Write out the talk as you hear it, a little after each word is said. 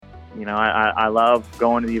I love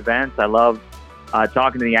going to the events. I love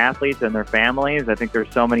talking to the athletes and their families. I think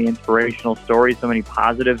there's so many inspirational stories, so many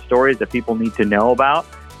positive stories that people need to know about.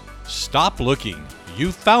 Stop looking.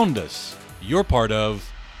 You found us. You're part of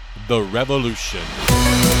the revolution.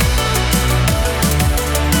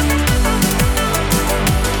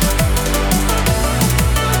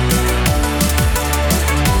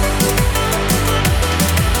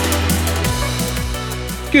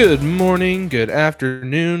 Good morning, good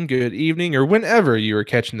afternoon, good evening, or whenever you are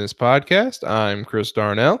catching this podcast. I'm Chris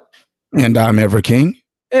Darnell. And I'm Ever King.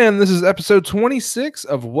 And this is episode 26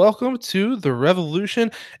 of Welcome to the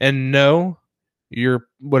Revolution. And no,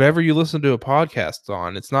 whatever you listen to a podcast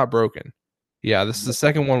on, it's not broken. Yeah, this is the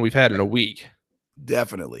second one we've had in a week.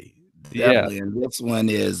 Definitely. Yeah. And this one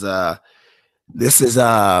is a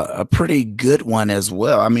pretty good one as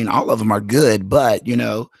well. I mean, all of them are good, but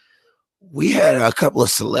we had a couple of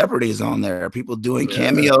celebrities on there, people doing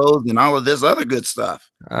cameos and all of this other good stuff.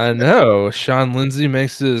 I know. Sean Lindsay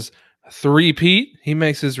makes his three-peat. He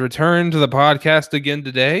makes his return to the podcast again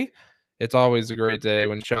today. It's always a great day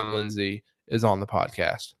when Sean Lindsay is on the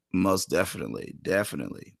podcast. Most definitely.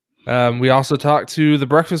 We also talked to the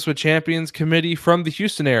Breakfast with Champions committee from the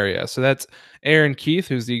Houston area. So that's Aaron Keith,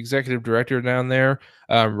 who's the executive director down there.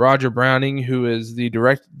 Roger Browning, who is the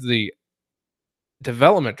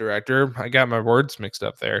development director. I got my words mixed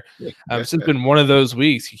up there. It's been one of those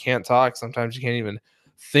weeks. You can't talk. Sometimes you can't even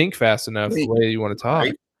think fast enough the way you want to talk.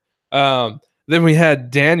 Right. Then we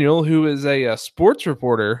had Daniel, who is a sports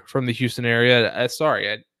reporter from the Houston area.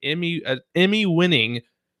 An Emmy-winning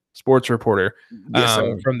sports reporter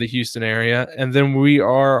from the Houston area. And then we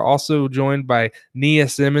are also joined by Nia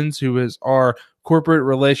Simmons, who is our corporate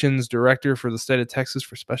relations director for the state of Texas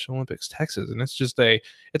for Special Olympics Texas. And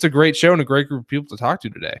it's a great show and a great group of people to talk to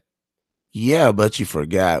today. Yeah, but you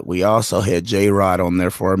forgot we also had J-Rod on there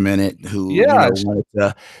for a minute who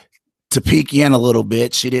wanted to peek in a little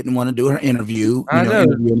bit. She didn't want to do her interview,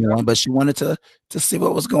 interview anyone, but she wanted to see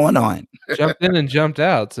what was going on. Jumped in and jumped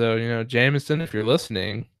out. So, Jameson, if you're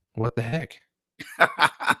listening, what the heck?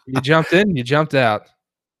 You jumped in, you jumped out.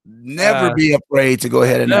 Never be afraid to go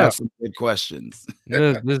ahead and ask some good questions.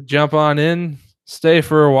 just jump on in, stay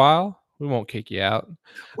for a while. We won't kick you out.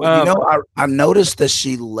 Well, I noticed that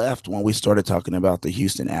she left when we started talking about the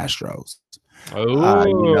Houston Astros.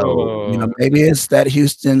 Maybe it's that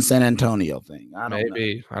Houston San Antonio thing. I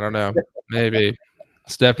don't know. Maybe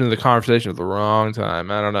stepped into the conversation at the wrong time.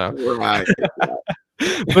 I don't know. Right.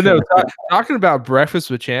 But no, talking about Breakfast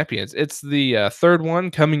with Champions, it's the third one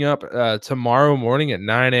coming up tomorrow morning at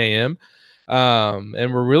 9 a.m.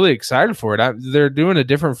 And we're really excited for it. They're doing a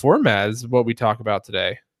different format is what we talk about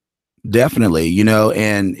today. Definitely,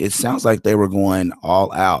 and it sounds like they were going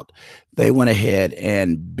all out. They went ahead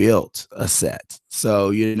and built a set. So,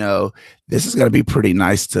 this is going to be pretty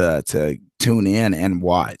nice to tune in and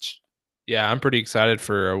watch. Yeah, I'm pretty excited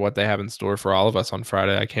for what they have in store for all of us on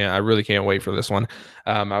Friday. I really can't wait for this one.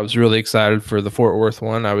 I was really excited for the Fort Worth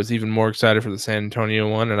one. I was even more excited for the San Antonio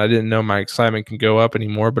one, and I didn't know my excitement can go up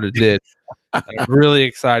anymore, but it did. I'm really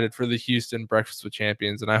excited for the Houston Breakfast with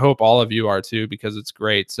Champions, and I hope all of you are too, because it's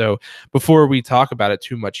great. So before we talk about it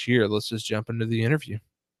too much here, let's just jump into the interview.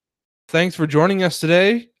 Thanks for joining us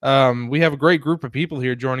today. We have a great group of people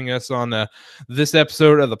here joining us on this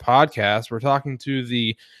episode of the podcast. We're talking to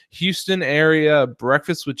the Houston Area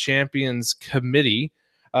Breakfast with Champions Committee.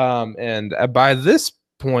 And by this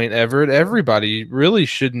point, Everett, everybody really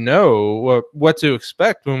should know what to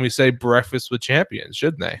expect when we say Breakfast with Champions,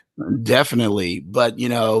 shouldn't they? Definitely. But,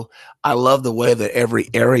 I love the way that every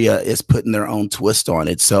area is putting their own twist on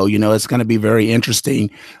it. So, it's going to be very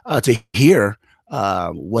interesting to hear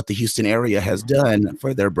what the Houston area has done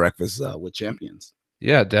for their Breakfast with Champions.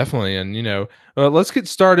 Yeah, definitely. And, let's get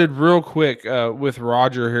started real quick with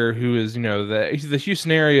Roger here, who is, the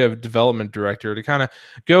Houston Area Development Director, to kind of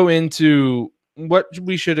go into what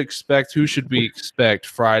we should expect, who should we expect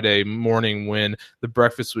Friday morning when the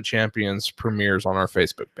Breakfast with Champions premieres on our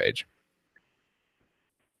Facebook page.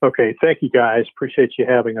 Okay, thank you, guys. Appreciate you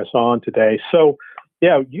having us on today. So,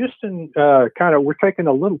 yeah, Houston, we're taking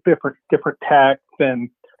a little different tack than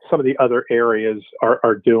some of the other areas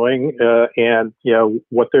are doing. And,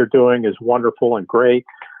 what they're doing is wonderful and great.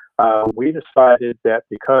 We decided that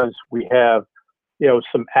because we have,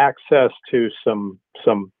 some access to some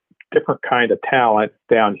different kind of talent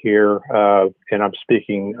down here, and I'm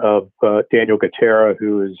speaking of Daniel Gutera,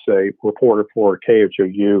 who is a reporter for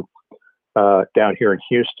KHOU down here in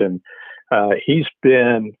Houston. He's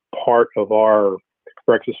been part of our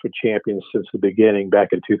Breakfast with Champions since the beginning, back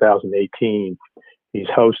in 2018. He's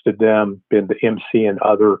hosted them, been the MC in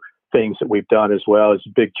other things that we've done as well. He's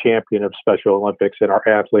a big champion of Special Olympics and our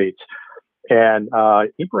athletes. And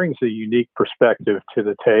he brings a unique perspective to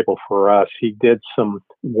the table for us. He did some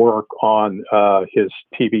work on his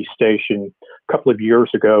TV station a couple of years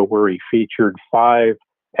ago where he featured 5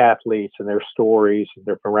 athletes and their stories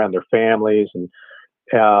around their families. And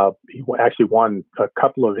he actually won a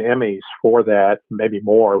couple of Emmys for that, maybe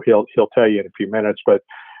more. He'll tell you in a few minutes. But,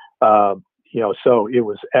 so it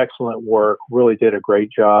was excellent work, really did a great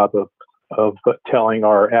job of telling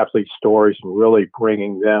our athletes' stories and really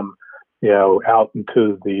bringing them out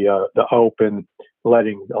into the open,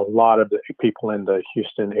 letting a lot of the people in the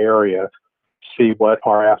Houston area see what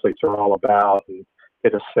our athletes are all about and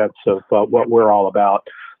get a sense of what we're all about.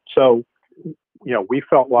 So, we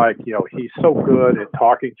felt like, he's so good at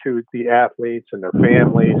talking to the athletes and their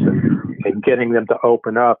families and getting them to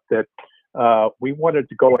open up that we wanted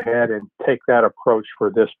to go ahead and take that approach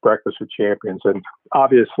for this Breakfast with Champions. And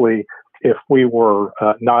obviously, if we were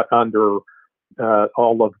not under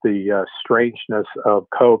all of the strangeness of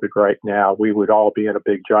COVID right now, we would all be in a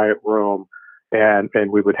big giant room, and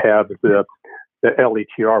we would have the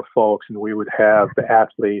LETR folks, and we would have the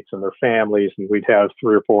athletes and their families, and we'd have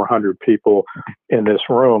 300 or 400 people in this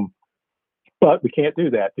room. But we can't do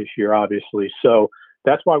that this year, obviously. So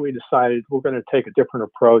that's why we decided we're going to take a different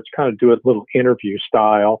approach, kind of do a little interview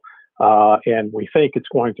style, and we think it's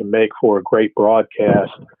going to make for a great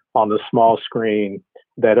broadcast on the small screen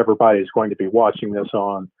that everybody is going to be watching this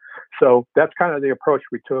on. So that's kind of the approach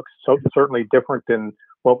we took. So certainly different than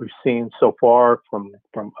what we've seen so far from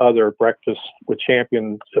other Breakfast with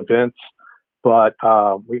Champions events. But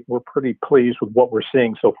we're pretty pleased with what we're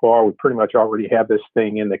seeing so far. We pretty much already have this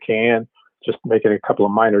thing in the can, just making a couple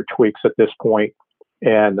of minor tweaks at this point.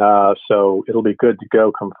 And so it'll be good to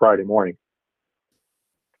go come Friday morning.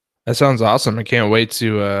 That sounds awesome. I can't wait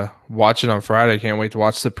to watch it on Friday. I can't wait to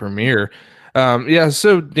watch the premiere.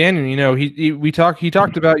 So Daniel, he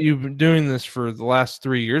talked about you doing this for the last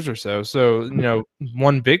 3 years or so. So,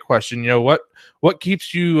 one big question, what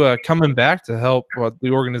keeps you coming back to help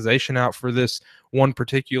the organization out for this one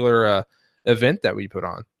particular event that we put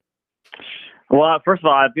on? Well, first of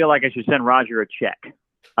all, I feel like I should send Roger a check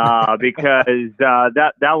because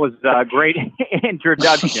that was a great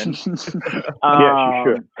introduction. Yes, you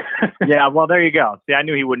should. Yeah, well, there you go. See, I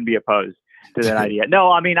knew he wouldn't be opposed to that idea.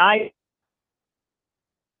 No, I mean,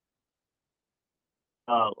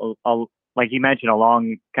 like you mentioned, a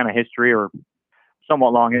long kind of history, or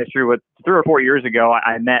somewhat long history. With 3 or 4 years ago,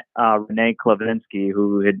 I met Renee Klavinsky,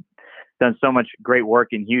 who had done so much great work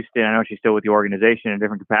in Houston. I know she's still with the organization in a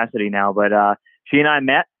different capacity now, but she and I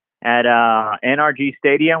met at NRG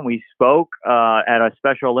Stadium. We spoke at a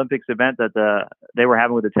Special Olympics event that they were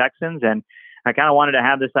having with the Texans, and I kind of wanted to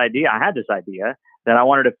have this idea. I had this idea that I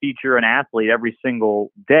wanted to feature an athlete every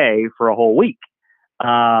single day for a whole week.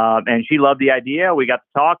 And she loved the idea. We got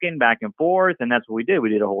to talking back and forth, and that's what we did. We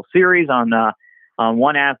did a whole series on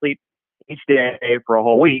one athlete each day for a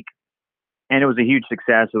whole week, and it was a huge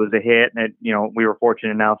success. It was a hit, and we were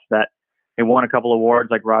fortunate enough that it won a couple of awards,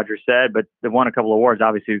 like Roger said, but they won a couple of awards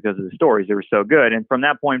obviously because of the stories. They were so good, and from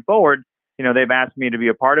that point forward, they've asked me to be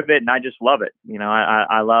a part of it, and I just love it.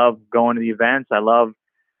 I love going to the events. I love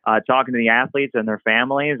talking to the athletes and their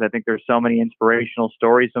families. I think there's so many inspirational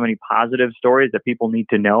stories, so many positive stories that people need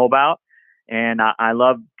to know about. And I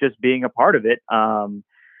love just being a part of it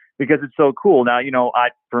because it's so cool. Now,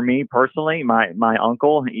 for me personally, my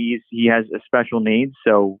uncle, he has a special needs.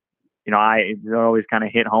 So, I always kind of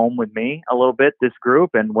hit home with me a little bit, this group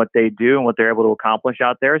and what they do and what they're able to accomplish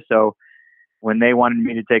out there. So when they wanted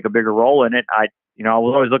me to take a bigger role in it, I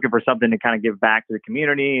was always looking for something to kind of give back to the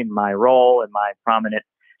community and my role and my prominent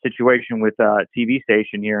situation with a TV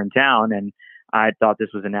station here in town, and I thought this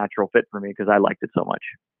was a natural fit for me because I liked it so much.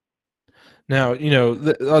 Now,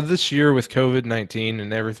 this year with COVID-19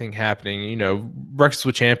 and everything happening, Breakfast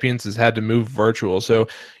with Champions has had to move virtual. So,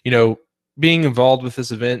 being involved with this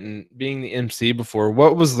event and being the MC before,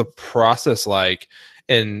 what was the process like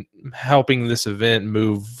in helping this event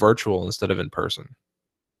move virtual instead of in person?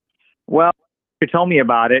 Well, you told me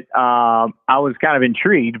about it. I was kind of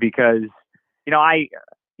intrigued because, I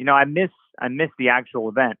miss the actual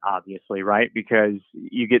event, obviously, right? Because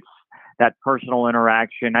you get that personal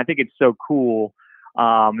interaction. I think it's so cool.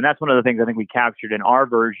 And that's one of the things I think we captured in our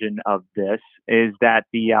version of this is that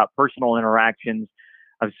the personal interactions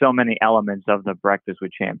of so many elements of the Breakfast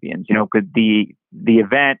with Champions. Because the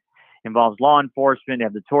event involves law enforcement, they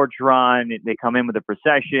have the torch run, they come in with a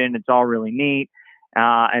procession, it's all really neat.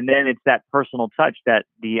 And then it's that personal touch that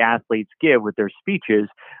the athletes give with their speeches.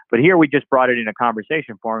 But here we just brought it in a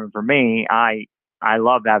conversation form. And for me, I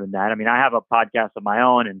love having that. I mean, I have a podcast of my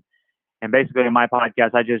own, and And basically in my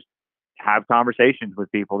podcast, I just have conversations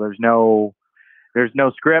with people. There's no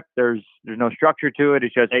script. There's no structure to it.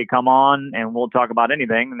 It's just, hey, come on and we'll talk about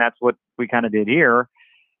anything. And that's what we kind of did here.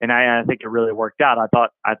 And I think it really worked out. I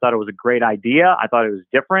thought it was a great idea. I thought it was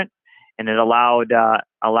different, and it allowed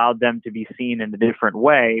them to be seen in a different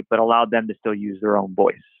way, but allowed them to still use their own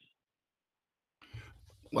voice.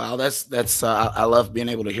 Wow, that's I love being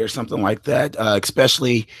able to hear something like that,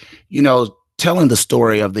 especially, telling the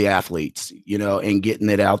story of the athletes, and getting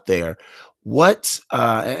it out there. What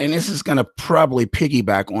and this is going to probably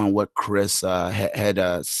piggyback on what Chris had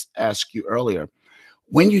asked you earlier.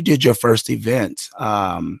 When you did your first event,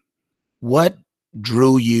 what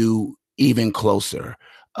drew you even closer?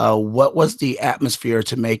 What was the atmosphere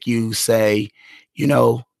to make you say,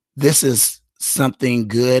 this is something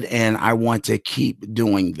good and I want to keep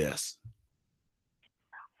doing this?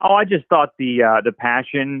 Oh, I just thought the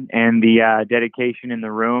passion and the dedication in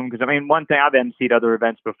the room. Because one thing, I've emceed other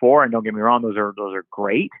events before, and don't get me wrong, those are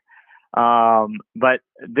great. But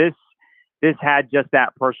this had just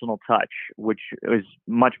that personal touch, which was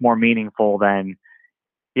much more meaningful than,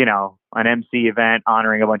 an MC event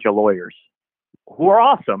honoring a bunch of lawyers who are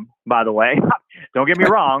awesome, by the way. Don't get me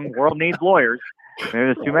wrong, world needs lawyers.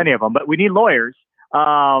 There's too many of them, but we need lawyers.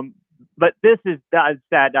 But this is it's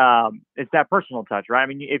that personal touch, right?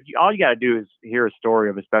 All you got to do is hear a story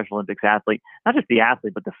of a Special Olympics athlete, not just the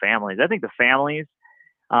athlete, but the families. I think the families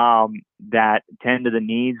that tend to the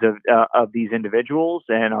needs of these individuals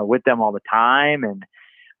and are with them all the time, and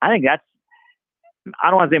I think that's, I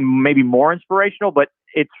don't want to say maybe more inspirational, but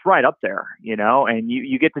it's right up there, and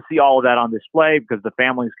you get to see all of that on display because the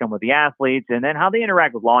families come with the athletes, and then how they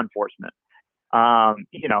interact with law enforcement. And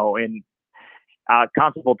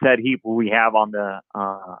Constable Ted Heap, who we have on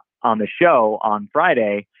the show on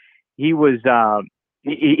Friday, he was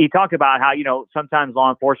he talked about how sometimes law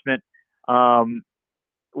enforcement,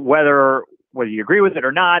 whether you agree with it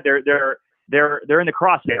or not, they're in the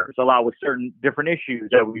crosshairs a lot with certain different issues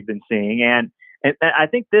that we've been seeing, and I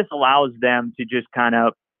think this allows them to just kind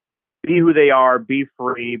of be who they are, be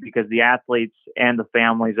free, because the athletes and the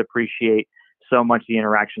families appreciate so much the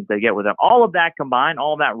interactions they get with them. All of that combined,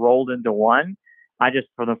 all of that rolled into one. I just,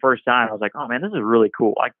 for the first time, I was like, oh man, this is really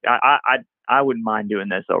cool. I wouldn't mind doing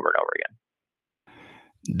this over and over again.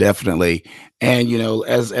 Definitely. And,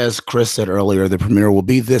 as Chris said earlier, the premiere will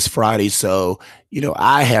be this Friday. So,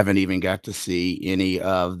 I haven't even got to see any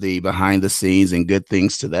of the behind the scenes and good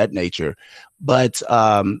things to that nature. But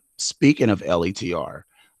speaking of LETR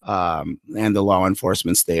and the law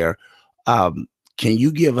enforcement's there, can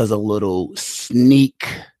you give us a little sneak?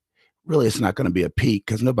 Really, it's not going to be a peek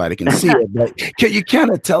because nobody can see it. But can you kind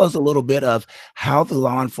of tell us a little bit of how the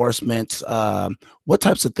law enforcement, what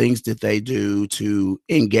types of things did they do to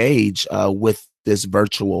engage with this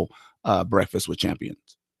virtual Breakfast with Champions?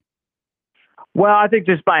 Well, I think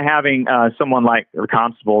just by having someone like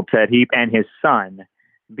Constable Ted Heap and his son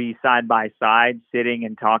be side by side, sitting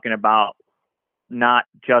and talking about not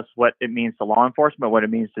just what it means to law enforcement, but what it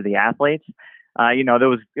means to the athletes. There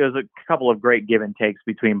was a couple of great give and takes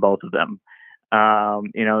between both of them.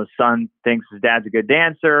 Son thinks his dad's a good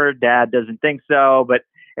dancer. Dad doesn't think so, but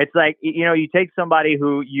it's like, you take somebody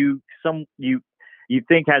who you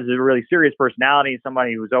think has a really serious personality,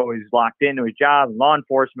 somebody who's always locked into his job and law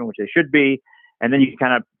enforcement, which they should be. And then you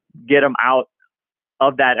kind of get him out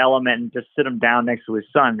of that element and just sit him down next to his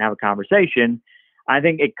son and have a conversation. I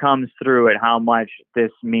think it comes through at how much this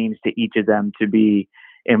means to each of them to be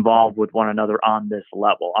involved with one another on this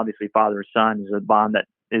level. Obviously, father-son is a bond that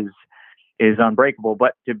is unbreakable,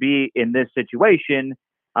 but to be in this situation,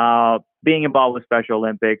 being involved with Special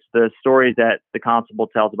Olympics, the stories that the constable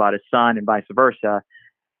tells about his son and vice versa,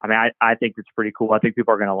 I think it's pretty cool. I think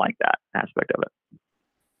people are going to like that aspect of it.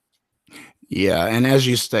 Yeah, and as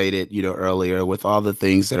you stated, earlier, with all the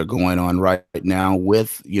things that are going on right now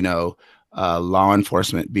with, law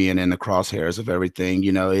enforcement being in the crosshairs of everything,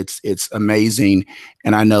 it's amazing.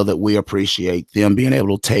 And I know that we appreciate them being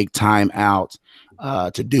able to take time out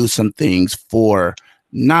to do some things for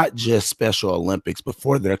not just Special Olympics, but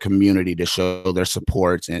for their community to show their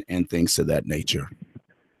support and things of that nature.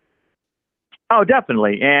 Oh,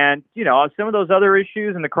 definitely. And, some of those other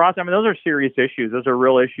issues in the those are serious issues. Those are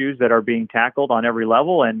real issues that are being tackled on every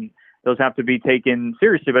level, and those have to be taken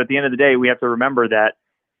seriously. But at the end of the day, we have to remember that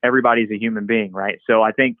everybody's a human being, right? So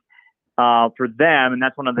I think for them, and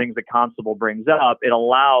that's one of the things that Constable brings up, it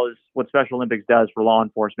allows what Special Olympics does for law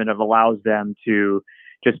enforcement. It allows them to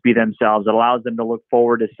just be themselves. It allows them to look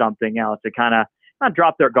forward to something else, to kind of not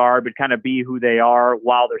drop their guard, but kind of be who they are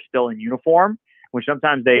while they're still in uniform, which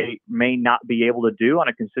sometimes they may not be able to do on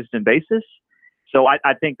a consistent basis. So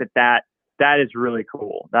I think that that is really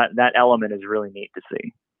cool. That element is really neat to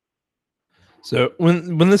see. So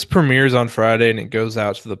when this premieres on Friday and it goes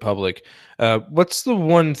out to the public, what's the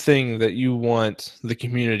one thing that you want the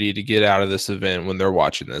community to get out of this event when they're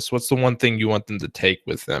watching this? What's the one thing you want them to take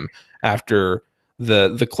with them after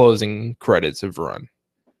the closing credits have run?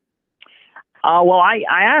 Well, I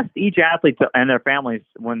asked each athlete and their families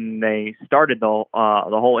when they started the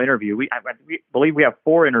whole interview. We believe we have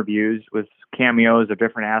 4 interviews with cameos of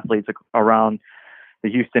different athletes around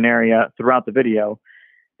the Houston area throughout the video.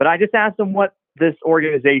 But I just asked them what this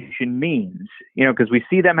organization means, because we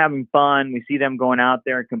see them having fun. We see them going out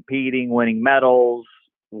there and competing, winning medals.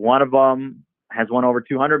 One of them has won over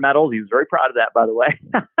 200 medals. He was very proud of that, by the way.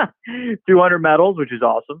 200 medals, which is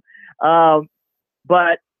awesome.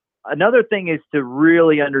 But another thing is to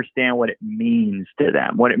really understand what it means to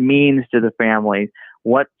them, what it means to the family,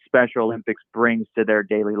 what Special Olympics brings to their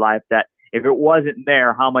daily life, that if it wasn't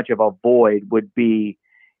there, how much of a void would be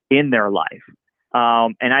in their life.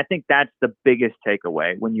 And I think that's the biggest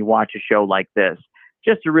takeaway when you watch a show like this,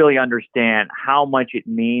 just to really understand how much it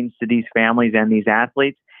means to these families and these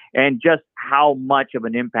athletes, and just how much of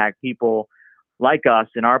an impact people like us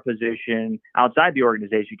in our position outside the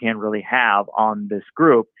organization can really have on this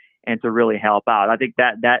group and to really help out. I think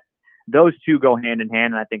that those two go hand in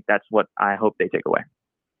hand, and I think that's what I hope they take away.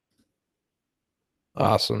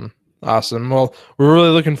 Awesome. Well, we're really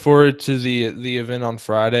looking forward to the event on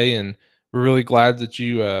Friday, and we're really glad that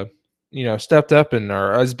you stepped up and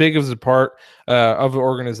are as big as a part of the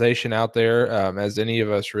organization out there as any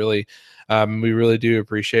of us. Really, we really do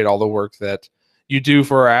appreciate all the work that you do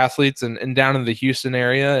for our athletes and down in the Houston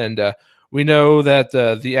area. And we know that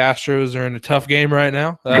the Astros are in a tough game right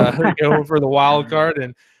now, going for the wild card,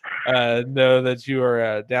 and know that you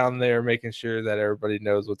are down there making sure that everybody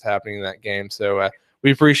knows what's happening in that game. So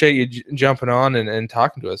we appreciate you jumping on and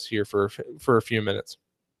talking to us here for a few minutes.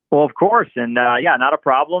 Well, of course. And not a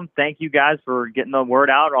problem. Thank you guys for getting the word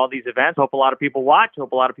out, all these events. Hope a lot of people watch.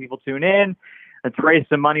 Hope a lot of people tune in. Let's raise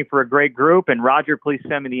some money for a great group. And Roger, please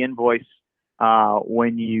send me the invoice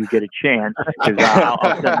when you get a chance, because I'll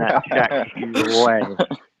send that check your way.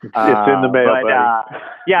 It's in the mail,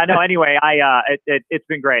 buddy. Anyway, it's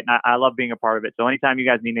been great. And I love being a part of it. So anytime you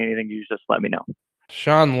guys need anything, you just let me know.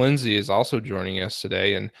 Sean Lindsay is also joining us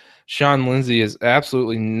today, and Sean Lindsay is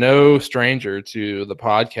absolutely no stranger to the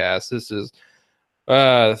podcast. This is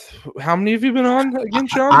how many have you been on again,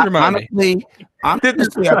 Sean? Honestly, I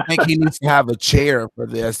think he needs to have a chair for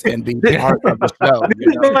this and be part of the show. This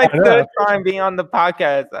is my 3rd time being on the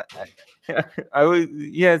podcast.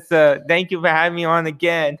 Thank you for having me on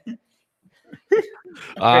again.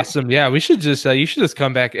 Awesome. Yeah, we should just you should just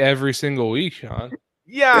come back every single week, Sean.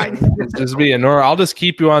 Yeah, just be a Nora. I'll just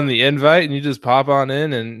keep you on the invite, and you just pop on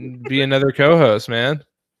in and be another co-host, man.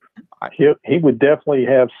 He would definitely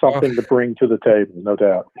have something to bring to the table, no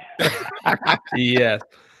doubt. Yes,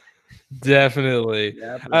 definitely.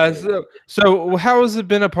 So how has it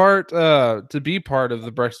been to be part of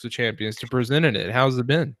the Breakfast with Champions, to present in it? How's it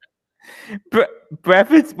been?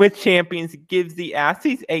 Breakfast with Champions gives the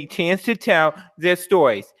athletes a chance to tell their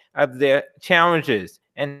stories of their challenges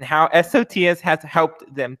and how SOTS has helped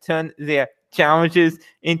them turn their challenges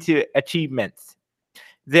into achievements.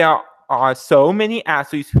 There are so many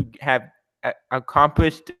athletes who have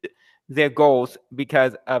accomplished their goals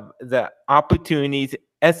because of the opportunities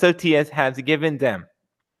SOTS has given them,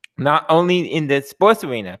 not only in the sports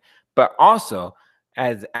arena, but also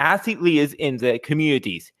as athlete leaders in the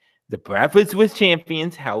communities. The Breakfast with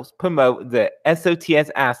Champions helps promote the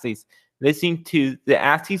SOTS athletes. Listening to the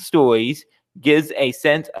athlete stories gives a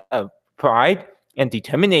sense of pride and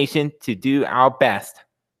determination to do our best,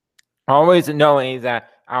 always knowing that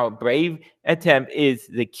our brave attempt is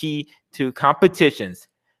the key to competitions.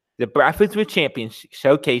 The Breakfast with Champions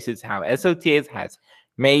showcases how SOTS has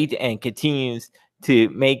made and continues to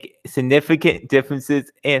make significant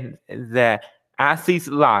differences in the athletes'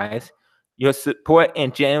 lives. Your support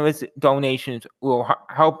and generous donations will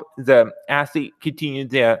help the athlete continue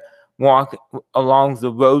their walk along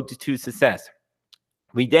the road to success.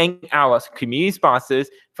 We thank our community sponsors,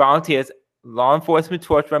 volunteers, law enforcement,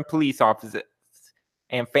 torch run police officers,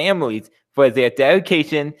 and families for their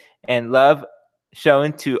dedication and love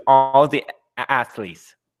shown to all the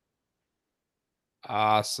athletes.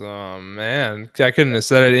 Awesome, man. I couldn't have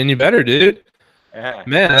said it any better, dude. Yeah.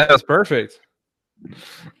 Man, that was perfect.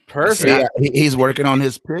 See, he's working on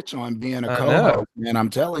his pitch on being a co-host, man. I'm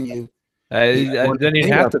telling you. I didn't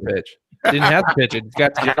even have to pitch. Didn't have to pitch it. He's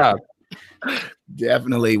got the job.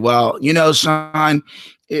 Definitely. Well, Sean,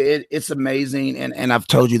 it's amazing. And I've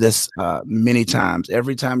told you this many times.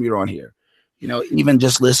 Every time you're on here, even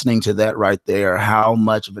just listening to that right there, how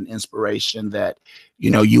much of an inspiration that,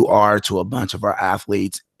 you are to a bunch of our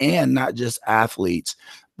athletes, and not just athletes,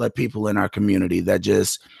 but people in our community that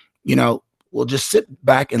just, will just sit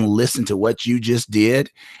back and listen to what you just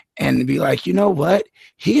did and be like, you know what?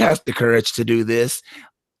 He has the courage to do this.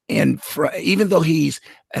 And even though he's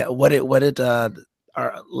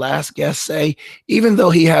our last guest say, even though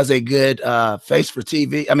he has a good face for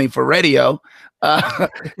TV, I mean for radio, and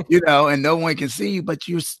no one can see you, but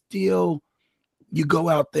you go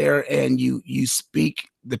out there and you speak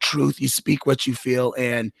the truth, you speak what you feel,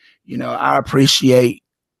 and I appreciate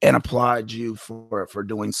and applaud you for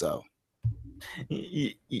doing so.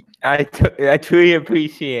 I truly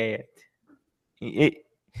appreciate it.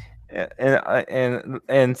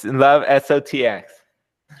 And love SOTX.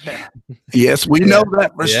 Yes, we know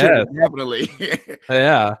that for sure, definitely.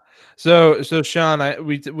 Yeah. So Sean,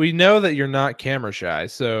 we know that you're not camera shy.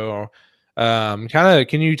 So,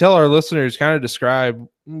 can you tell our listeners, kind of describe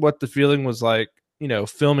what the feeling was like,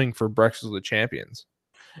 filming for Breakfast with the Champions?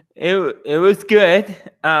 It was good,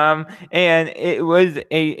 and it was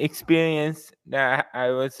a experience that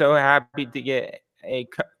I was so happy to get a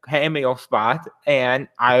cameo spot, and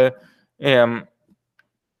I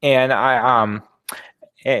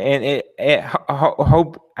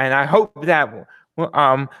hope that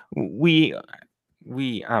we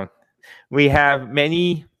have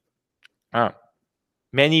many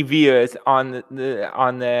viewers on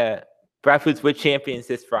the Breakfast with Champions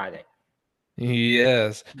this Friday.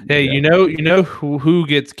 Yes. Hey, you know who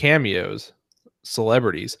gets cameos?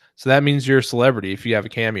 Celebrities. So that means you're a celebrity if you have a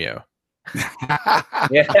cameo.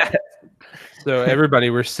 Yeah. So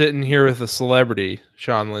everybody, we're sitting here with a celebrity,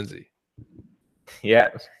 Sean Lindsay. Yeah,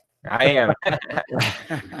 I am.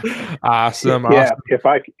 Awesome. Yeah. Awesome.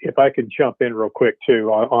 If I could jump in real quick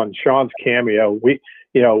too on Sean's cameo,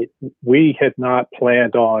 we had not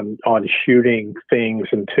planned on shooting things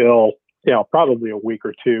until probably a week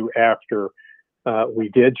or two after we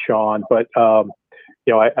did Sean, but I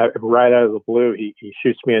right out of the blue, he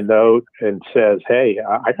shoots me a note and says, "Hey,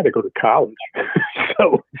 I got to go to college,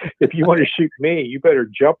 so if you want to shoot me, you better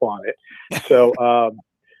jump on it." So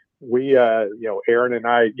we, Aaron and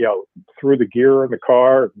I, threw the gear in the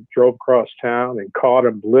car, and drove across town, and caught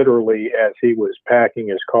him literally as he was packing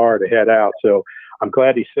his car to head out. So I'm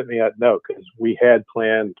glad he sent me that note, because we had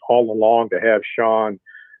planned all along to have Sean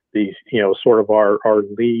be, sort of our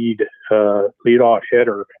lead off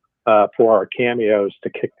hitter for our cameos to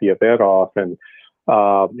kick the event off. And,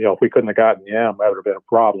 if we couldn't have gotten him, that would have been a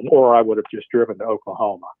problem, or I would have just driven to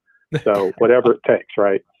Oklahoma. So whatever it takes,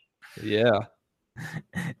 right? Yeah.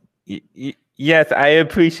 Yes, I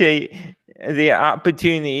appreciate the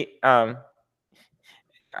opportunity. I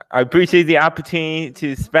appreciate the opportunity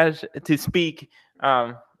to speak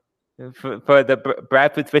for the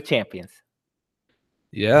Breakfast with Champions.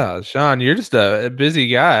 Yeah, Sean, you're just a busy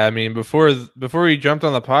guy. I mean, before you jumped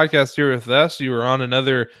on the podcast here with us, you were on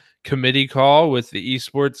another committee call with the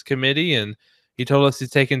esports committee, and he told us he's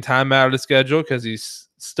taking time out of his schedule because he's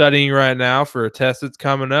studying right now for a test that's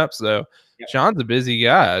coming up. So Sean's a busy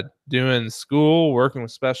guy, doing school, working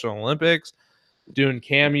with Special Olympics, doing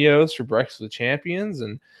cameos for Breakfast with Champions,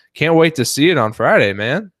 and can't wait to see it on Friday,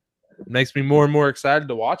 man. It makes me more and more excited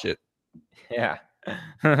to watch it. Yeah.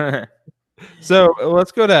 So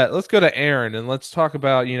let's go to Aaron, and let's talk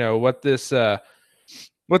about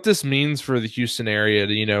what this means for the Houston area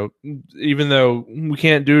to even though we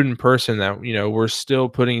can't do it in person, that we're still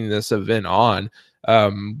putting this event on.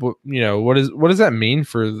 What does that mean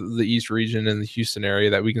for the East region and the Houston area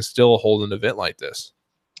that we can still hold an event like this?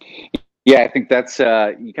 Yeah, I think that's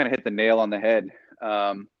you kind of hit the nail on the head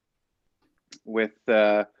with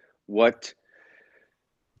what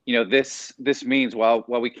this means. While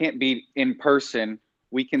we can't be in person,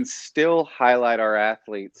 we can still highlight our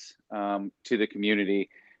athletes to the community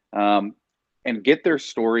and get their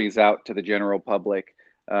stories out to the general public.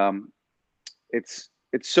 It's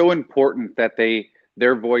so important that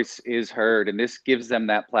their voice is heard, and this gives them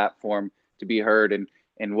that platform to be heard.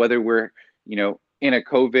 And whether we're in a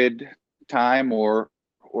COVID time or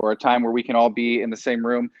a time where we can all be in the same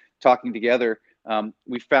room talking together,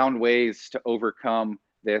 we found ways to overcome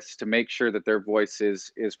this, to make sure that their voice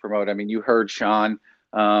is promoted. I mean, you heard Sean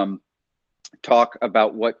talk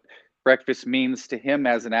about what breakfast means to him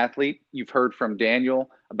as an athlete. You've heard from Daniel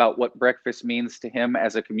about what breakfast means to him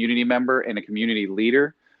as a community member and a community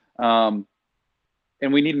leader. And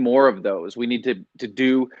we need more of those. We need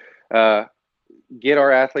to get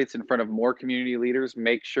our athletes in front of more community leaders,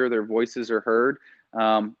 make sure their voices are heard,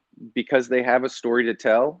 because they have a story to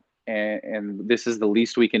tell. And this is the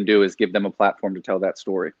least we can do, is give them a platform to tell that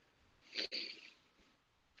story.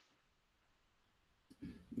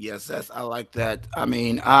 Yes, I like that. I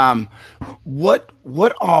mean,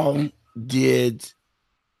 what all did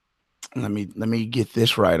let me get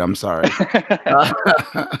this right. I'm sorry.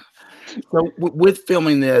 So with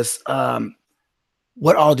filming this,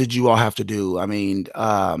 what all did you all have to do? I mean,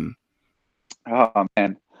 Oh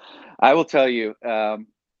man, I will tell you,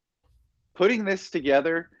 putting this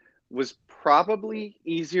together was probably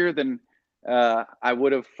easier than I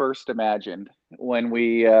would have first imagined when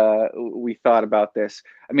we thought about this.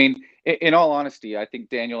 I mean, in all honesty, I think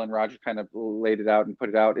Daniel and Roger kind of laid it out and put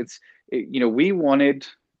it out. We wanted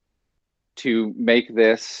to make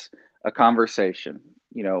this a conversation,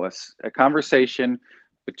 a conversation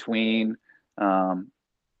between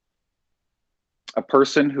a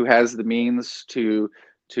person who has the means to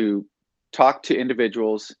talk to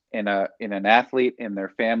individuals in an athlete in their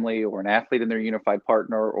family, or an athlete in their unified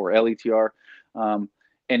partner, or LETR,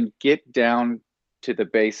 and get down to the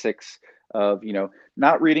basics of,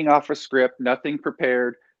 not reading off a script, nothing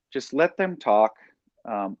prepared, just let them talk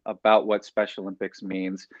about what Special Olympics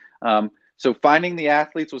means. So finding the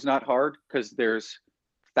athletes was not hard, because there's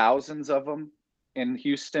thousands of them in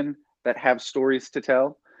Houston that have stories to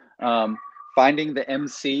tell. Finding the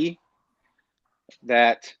MC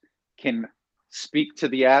that can speak to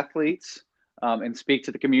the athletes and speak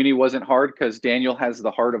to the community wasn't hard, because Daniel has the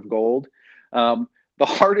heart of gold. The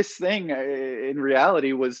hardest thing in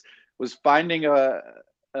reality was finding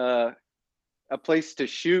a place to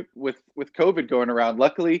shoot with COVID going around.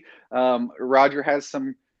 Luckily, Roger has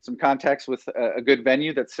some contacts with a good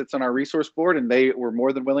venue that sits on our resource board, and they were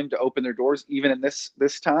more than willing to open their doors even in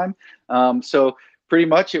this time. So pretty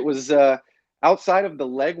much it was outside of the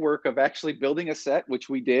legwork of actually building a set, which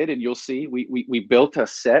we did, and you'll see we built a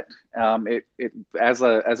set it as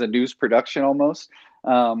a news production almost.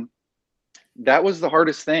 That was the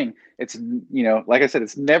hardest thing. It's, like I said,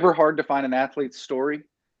 it's never hard to find an athlete's story,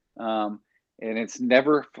 and it's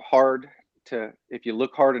never hard to, if you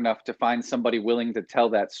look hard enough, to find somebody willing to tell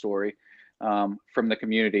that story from the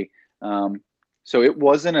community. So it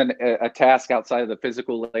wasn't a task outside of the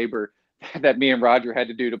physical labor that me and Roger had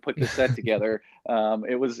to do to put the set together.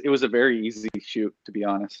 It was a very easy shoot, to be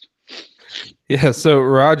honest. Yeah. So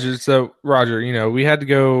Roger, we had to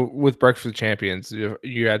go with Breakfast with Champions.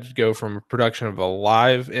 You had to go from a production of a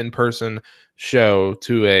live in-person show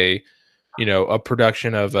to a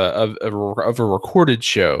production of a recorded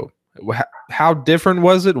show. How different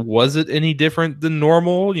was it? Was it any different than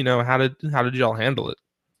normal? How did y'all handle it?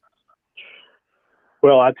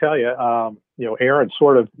 Well, I tell you, Aaron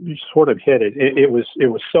sort of hit it. It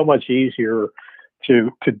was so much easier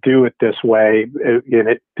to do it this way, and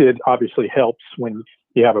it did obviously helps when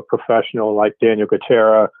you have a professional like Daniel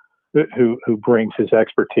Gutera, who brings his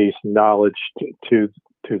expertise and knowledge to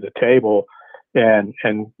the table, and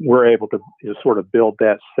we're able to sort of build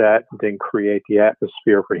that set and then create the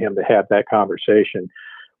atmosphere for him to have that conversation.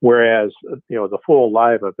 Whereas the full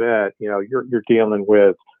live event, you're dealing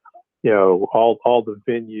with all the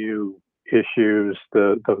venue issues,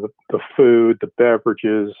 the food, the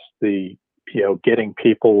beverages, the getting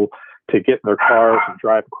people to get in their cars and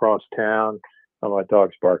drive across town. Oh, my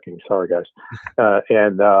dog's barking. Sorry, guys.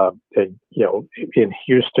 And in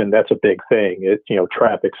Houston, that's a big thing.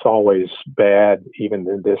 Traffic's always bad, even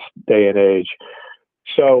in this day and age.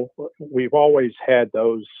 So we've always had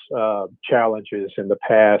those challenges in the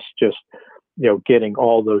past, just getting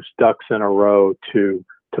all those ducks in a row to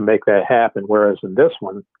make that happen. Whereas in this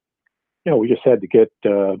one, we just had to get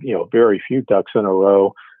very few ducks in a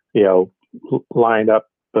row. Line up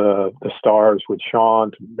the stars with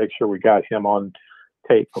Sean to make sure we got him on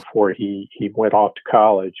tape before he went off to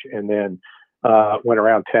college, and then went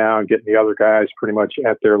around town getting the other guys pretty much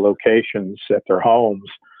at their locations, at their homes.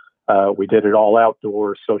 We did it all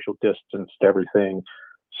outdoors, social distanced everything.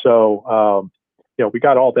 So we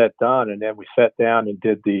got all that done, and then we sat down and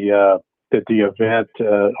did the event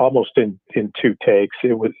almost in 2 takes.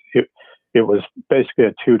 It was basically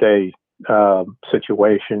a 2-day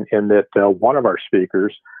situation, in that one of our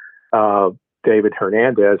speakers, David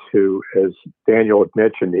Hernandez, who, as Daniel had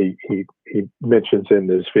mentioned, he mentions in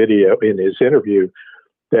his interview,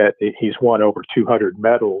 that he's won over 200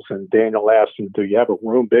 medals. And Daniel asked him, "Do you have a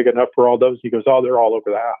room big enough for all those?" He goes, "Oh, they're all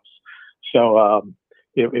over the house." So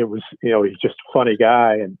it was, he's just a funny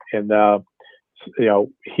guy, and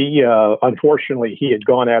he unfortunately he had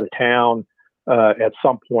gone out of town at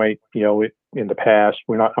some point, in the past.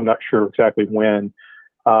 I'm not sure exactly when.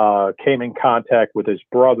 Came in contact with his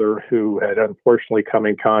brother, who had unfortunately come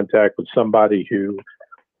in contact with somebody who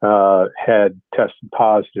had tested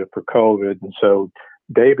positive for COVID, and so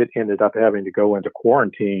David ended up having to go into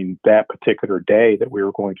quarantine that particular day that we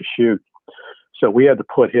were going to shoot. So we had to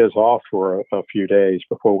put his off for a few days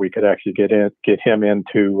before we could actually get him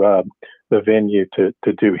into the venue to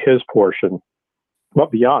do his portion. But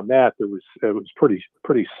beyond that, it was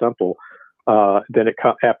pretty simple. Then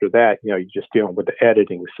after that, you're just dealing with the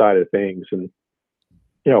editing side of things, and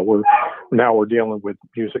we're dealing with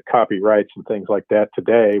music copyrights and things like that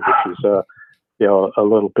today, which is a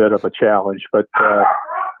little bit of a challenge. But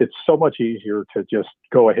it's so much easier to just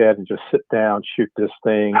go ahead and just sit down, shoot this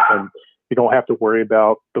thing, and you don't have to worry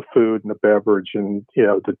about the food and the beverage and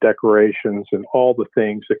the decorations and all the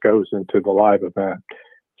things that goes into the live event.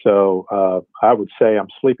 So I would say I'm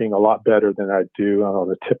sleeping a lot better than I do on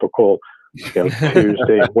a typical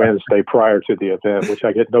Tuesday and Wednesday prior to the event, which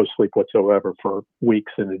I get no sleep whatsoever for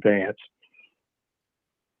weeks in advance.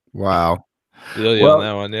 Wow. Really on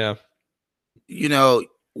that one, yeah.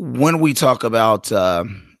 When we talk about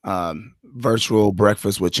virtual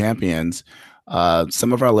breakfast with champions,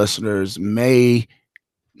 some of our listeners may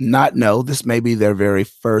not know this may be their very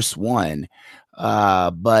first one.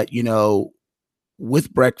 But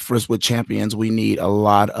with Breakfast with Champions, we need a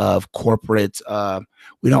lot of corporate,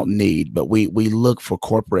 we don't need, but we look for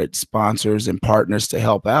corporate sponsors and partners to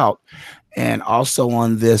help out. And also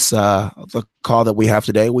on this the call that we have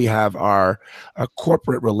today, we have our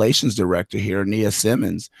corporate relations director here, Nia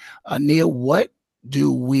Simmons. Nia, what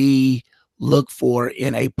do we look for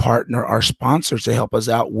in a partner or sponsor to help us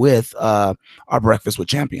out with our Breakfast with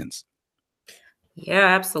Champions? Yeah,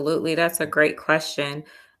 absolutely. That's a great question.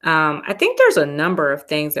 I think there's a number of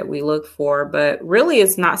things that we look for, but really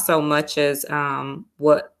it's not so much as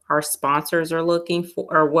what our sponsors are looking for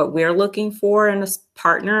or what we're looking for in a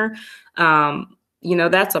partner.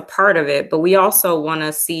 That's a part of it, but we also want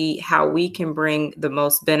to see how we can bring the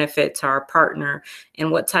most benefit to our partner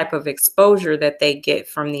and what type of exposure that they get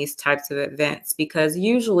from these types of events, because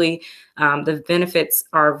usually the benefits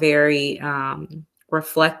are very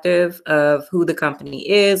reflective of who the company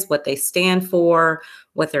is, what they stand for,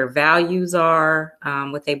 what their values are,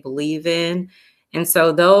 what they believe in. And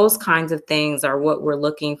so those kinds of things are what we're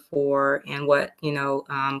looking for and what,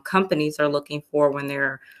 companies are looking for when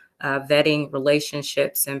they're vetting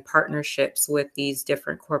relationships and partnerships with these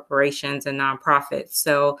different corporations and nonprofits.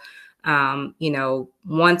 So,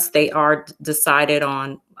 once they are decided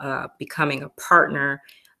on becoming a partner,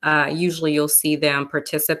 usually you'll see them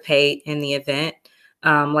participate in the event.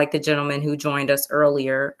 Like the gentleman who joined us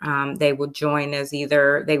earlier, they would join as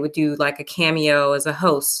they would do like a cameo as a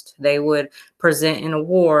host. They would present an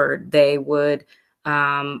award. They would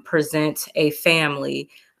present a family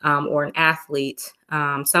or an athlete,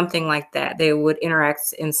 something like that. They would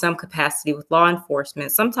interact in some capacity with law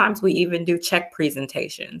enforcement. Sometimes we even do check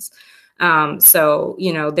presentations. So,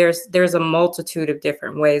 there's a multitude of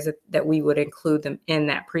different ways that we would include them in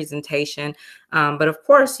that presentation. But of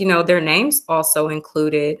course, their names also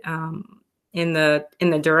included in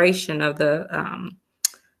the duration of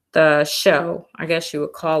the show, I guess you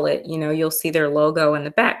would call it. You'll see their logo in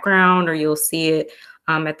the background, or you'll see it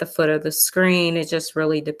at the foot of the screen. It just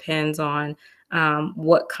really depends on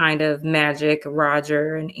what kind of magic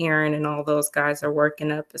Roger and Aaron and all those guys are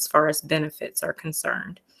working up as far as benefits are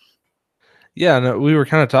concerned. Yeah, no, we were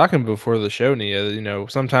kind of talking before the show, Nia.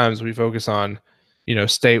 Sometimes we focus on,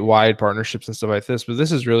 statewide partnerships and stuff like this, but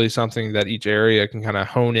this is really something that each area can kind of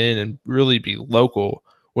hone in and really be local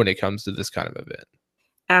when it comes to this kind of event.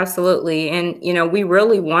 Absolutely. And, we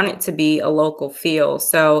really want it to be a local feel.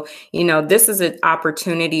 So, this is an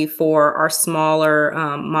opportunity for our smaller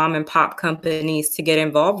mom and pop companies to get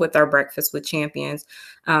involved with our Breakfast with Champions.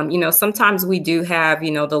 Sometimes we do have,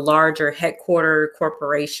 the larger headquarter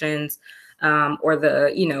corporations or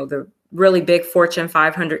the really big Fortune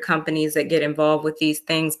 500 companies that get involved with these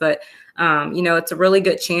things. But, it's a really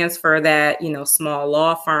good chance for that, small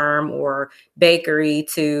law firm or bakery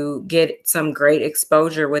to get some great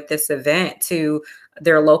exposure with this event to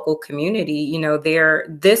their local community.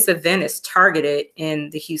 This event is targeted in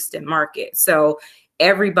the Houston market. So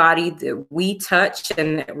everybody that we touch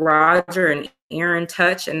and that Roger and Aaron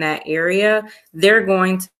touch in that area, they're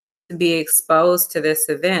going to be exposed to this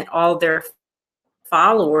event. All their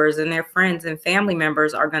followers and their friends and family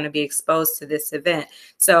members are going to be exposed to this event.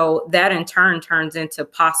 So that in turn turns into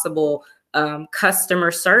possible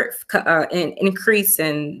customer and increase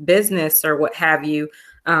in business or what have you,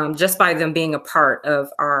 just by them being a part of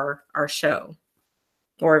our show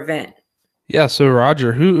or event. Yeah. So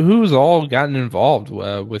Roger, who's all gotten involved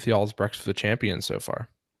with y'all's Breakfast with Champions so far?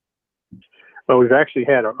 Well, we've actually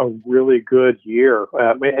had a really good year.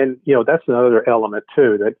 And, that's another element,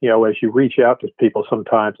 too, that, as you reach out to people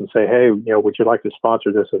sometimes and say, hey, would you like to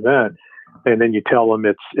sponsor this event? And then you tell them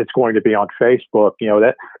it's going to be on Facebook,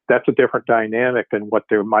 that's a different dynamic than what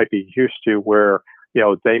they might be used to, where,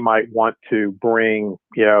 they might want to bring,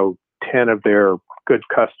 10 of their good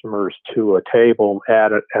customers to a table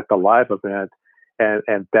at the live event.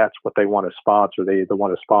 And that's what they want to sponsor. They either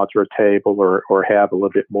want to sponsor a table or have a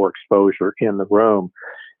little bit more exposure in the room.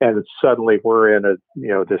 And suddenly we're in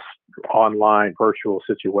this online virtual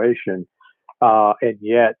situation, and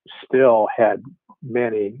yet still had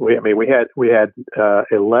many. We had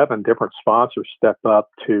 11 different sponsors step up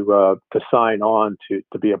to sign on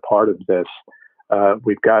to be a part of this.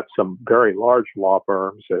 We've got some very large law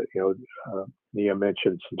firms. Nia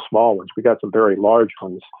mentioned some small ones. We got some very large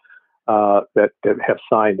ones that have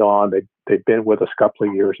signed on. They've been with us a couple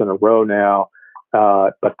of years in a row now,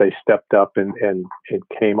 but they stepped up and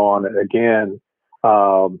came on again.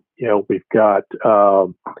 We've got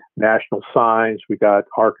National Signs. We got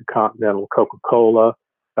Arca Continental Coca-Cola.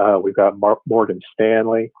 We've got Morgan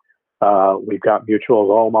Stanley. We've got Mutual of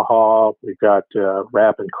Omaha. We've got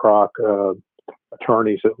Rapp and Kroc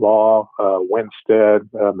Attorneys at Law, Winstead,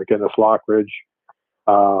 McGinnis Lockridge.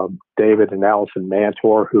 David and Allison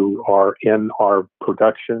Mantor, who are in our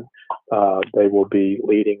production. They will be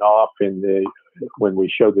leading off when we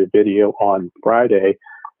show the video on Friday,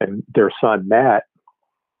 and their son Matt,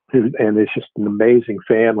 and it's just an amazing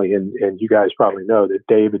family. And you guys probably know that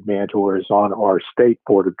David Mantor is on our state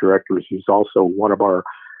board of directors. He's also one of our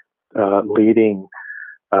leading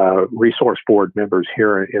resource board members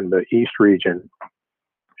here in the East region.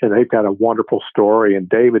 And they've got a wonderful story. And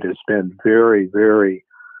David has been very, very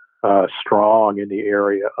strong in the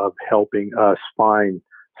area of helping us find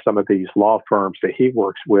some of these law firms that he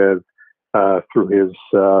works with through his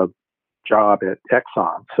job at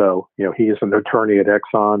Exxon. So, he is an attorney at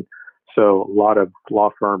Exxon. So a lot of law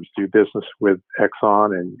firms do business with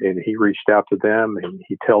Exxon, and he reached out to them and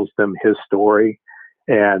he tells them his story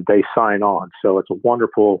and they sign on. So it's a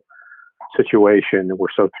wonderful situation. We're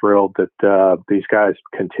so thrilled that these guys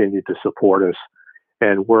continue to support us,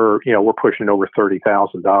 and we're pushing over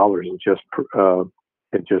 $30,000 in just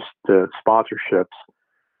sponsorships,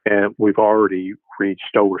 and we've already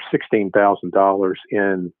reached over $16,000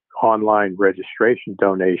 in online registration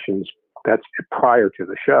donations. That's prior to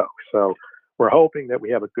the show. So we're hoping that we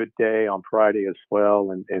have a good day on Friday as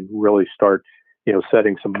well, and really start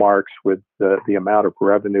setting some marks with the amount of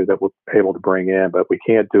revenue that we're able to bring in. But we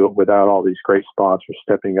can't do it without all these great sponsors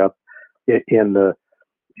stepping up in the,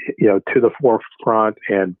 to the forefront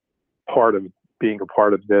and being a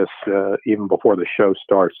part of this even before the show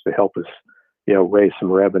starts, to help us, raise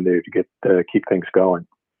some revenue to keep things going.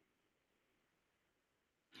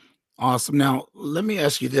 Awesome. Now, let me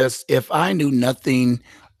ask you this. If I knew nothing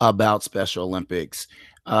about Special Olympics,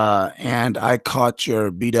 and I caught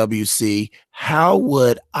your BWC, how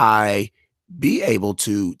would I be able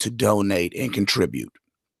to donate and contribute?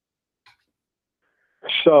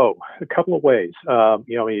 So a couple of ways.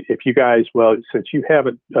 If you guys, since you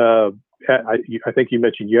haven't, I think you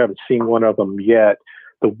mentioned you haven't seen one of them yet.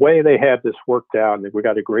 The way they have this worked out, and we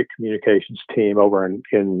got a great communications team over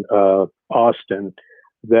in Austin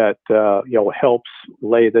that helps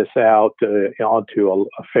lay this out onto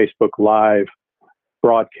a Facebook Live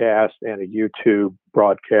broadcast and a YouTube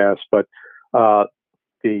broadcast. But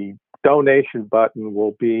the donation button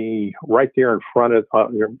will be right there in front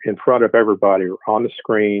of everybody on the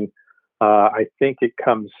screen. I think it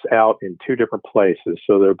comes out in two different places,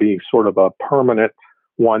 so there'll be sort of a permanent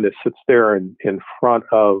one that sits there in front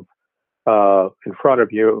of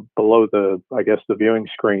you below the viewing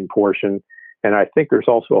screen portion. And I think there's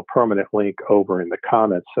also a permanent link over in the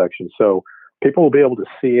comments section. So people will be able to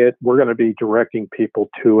see it. We're going to be directing people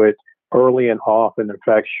to it early and often. In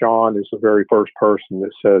fact, Sean is the very first person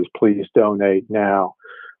that says, please donate now.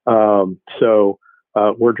 So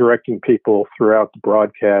we're directing people throughout the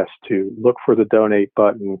broadcast to look for the donate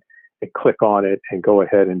button and click on it and go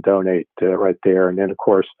ahead and donate right there. And then, of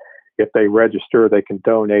course, if they register, they can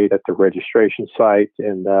donate at the registration site.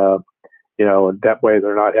 And and that way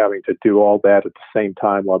they're not having to do all that at the same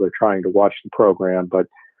time while they're trying to watch the program. But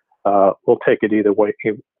we'll take it either way.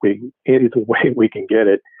 Either way we can get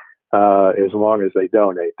it, as long as they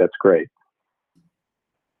donate. That's great.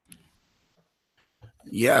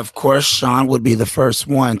 Yeah, of course, Sean would be the first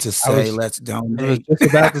one to say, let's donate. I was just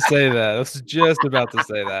about to say that. I was just about to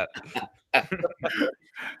say that.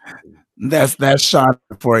 That's Sean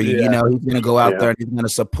for you. Yeah. He's going to go out there and he's going to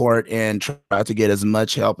support and try to get as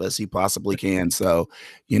much help as he possibly can. So,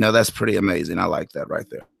 that's pretty amazing. I like that right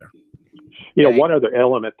there. You know, one other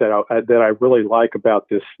element that I really like about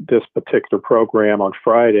this particular program on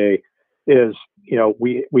Friday is, you know,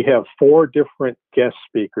 we have 4 different guest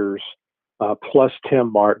speakers plus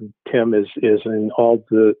Tim Martin. Tim is in all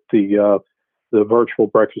the virtual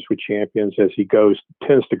Breakfast with Champions as he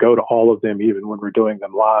tends to go to all of them, even when we're doing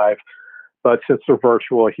them live. But since they're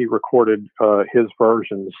virtual, he recorded his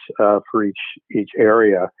versions for each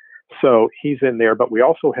area. So he's in there. But we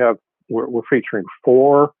also have, we're featuring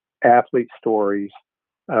 4 athlete stories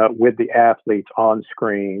with the athletes on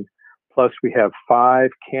screen. Plus we have 5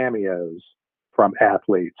 cameos from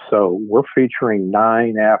athletes. So we're featuring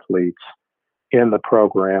 9 athletes in the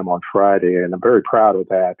program on Friday. And I'm very proud of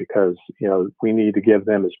that because, you know, we need to give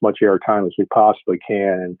them as much airtime as we possibly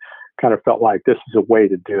can, and kind of felt like this is a way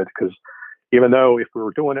to do it, because even though if we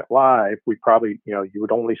were doing it live, we probably, you know, you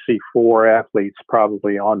would only see 4 athletes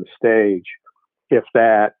probably on the stage, if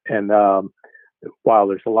that. And while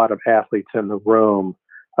there's a lot of athletes in the room,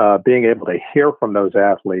 being able to hear from those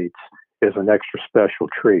athletes is an extra special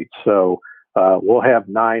treat. So we'll have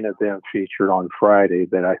 9 of them featured on Friday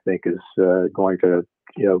that I think is going to,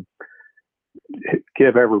 you know,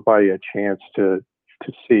 give everybody a chance to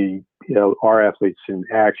see, you know, our athletes in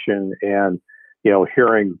action, and, you know,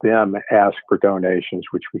 hearing them ask for donations,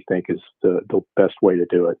 which we think is the best way to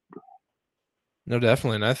do it. No,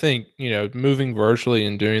 definitely. And I think, you know, moving virtually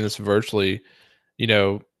and doing this virtually, you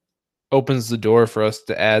know, opens the door for us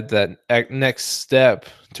to add that next step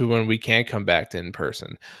to when we can come back to in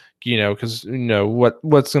person. You know, because, you know,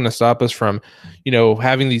 what's going to stop us from, you know,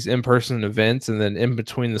 having these in-person events, and then in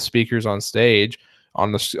between the speakers on stage,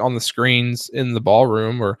 on the screens in the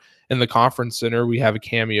ballroom or in the conference center, we have a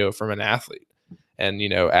cameo from an athlete, and, you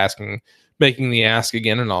know, making the ask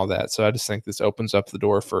again and all that. So I just think this opens up the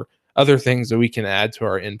door for other things that we can add to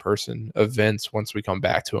our in-person events once we come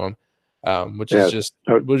back to them, which is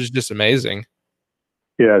just amazing.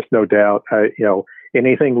 Yes, no doubt. You know,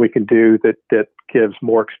 anything we can do that gives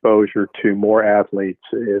more exposure to more athletes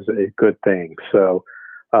is a good thing. So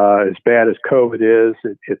as bad as COVID is,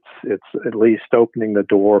 it's at least opening the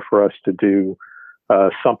door for us to do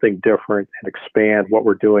something different and expand what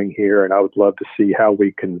we're doing here. And I would love to see how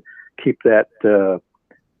we can keep that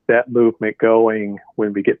movement going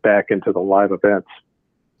when we get back into the live events.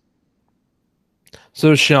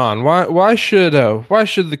 So Sean, why should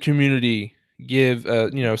the community give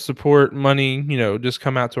you know, support money, you know, just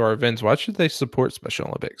come out to our events? Why should they support Special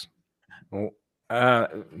Olympics?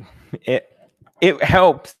 It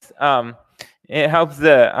helps the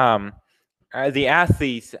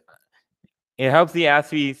athletes. It helps the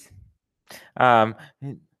athletes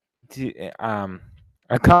to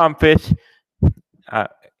accomplish.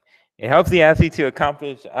 It helps the athlete to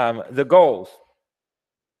accomplish the goals.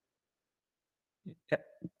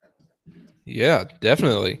 Yeah,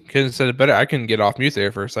 definitely. Couldn't have said it better. I couldn't get off mute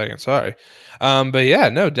there for a second. Sorry. But yeah,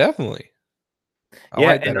 no, definitely. I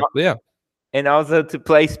like that. Yeah. And also to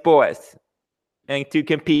play sports and to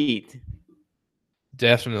compete.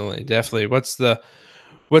 Definitely. What's the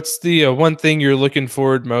one thing you're looking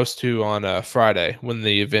forward most to on Friday when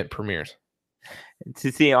the event premieres?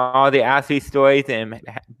 To see all the athlete stories and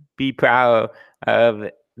be proud of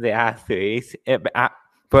the athletes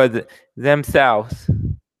for themselves.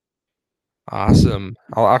 Awesome.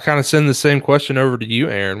 I'll kind of send the same question over to you,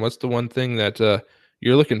 Aaron. What's the one thing that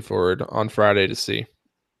you're looking forward on Friday to see?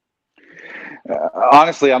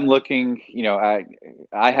 Honestly, I'm looking, you know,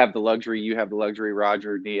 I have the luxury, you have the luxury,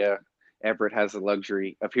 Roger, Nia, Everett has the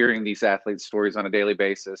luxury of hearing these athletes' stories on a daily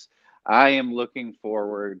basis. I am looking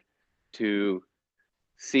forward to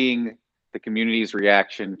seeing the community's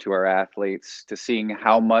reaction to our athletes, to seeing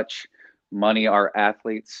how much money our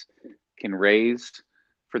athletes can raise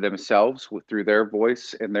for themselves through their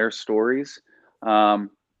voice and their stories. And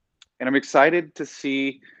I'm excited to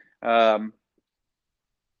see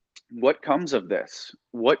what comes of this,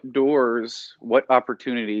 what doors, what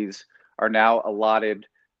opportunities are now allotted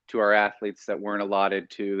to our athletes that weren't allotted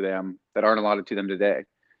to them, that aren't allotted to them today.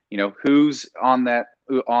 You know, who's on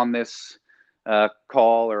this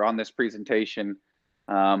call or on this presentation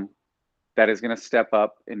that is going to step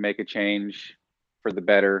up and make a change for the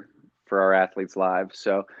better for our athletes' lives.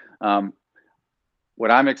 So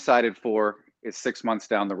what I'm excited for is 6 months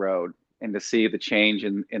down the road, and to see the change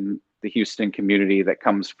in the Houston community that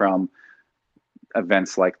comes from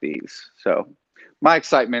events like these. So my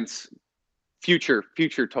excitement's future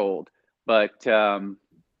told, but you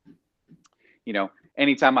know,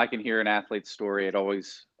 anytime I can hear an athlete's story, it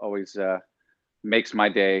always makes my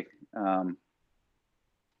day.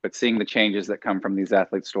 But seeing the changes that come from these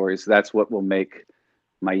athlete stories, that's what will make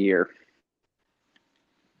my year.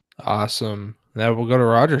 Awesome. Now we'll go to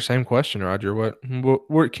Roger. Same question, Roger. What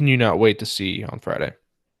can you not wait to see on Friday?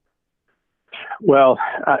 Well,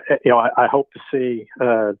 I hope to see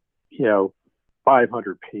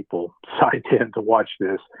 500 people signed in to watch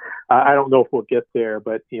this. I don't know if we'll get there,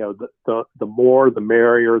 but the more the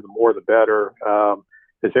merrier, the more the better.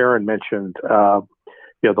 As Aaron mentioned, the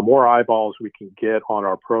more eyeballs we can get on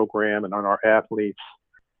our program and on our athletes,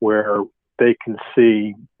 where they can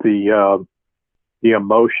see the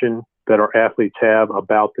emotion that our athletes have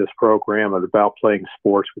about this program and about playing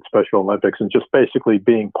sports with Special Olympics, and just basically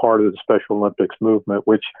being part of the Special Olympics movement,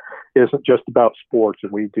 which isn't just about sports.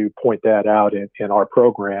 And we do point that out in our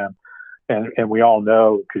program. And we all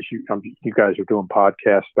know, because you guys are doing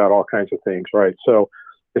podcasts about all kinds of things, right? So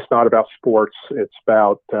it's not about sports. It's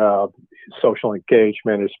about social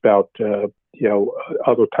engagement. It's about,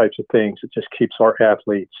 other types of things. It just keeps our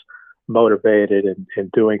athletes motivated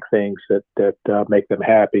and doing things that make them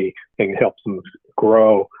happy and helps them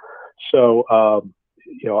grow. So,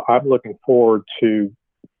 I'm looking forward to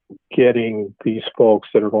getting these folks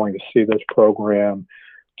that are going to see this program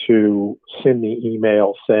to send me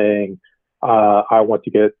emails saying, I want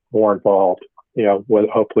to get more involved.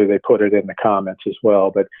 Hopefully they put it in the comments as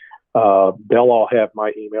well, but they'll all have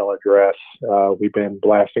my email address. We've been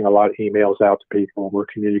blasting a lot of emails out to people. We're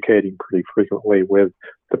communicating pretty frequently with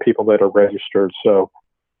the people that are registered. So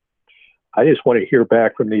I just want to hear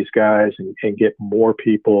back from these guys and get more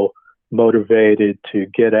people motivated to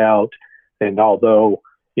get out. And although,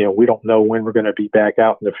 we don't know when we're going to be back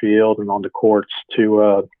out in the field and on the courts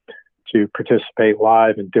to participate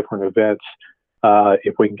live in different events,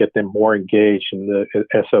 if we can get them more engaged in the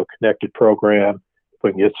SO Connected program, if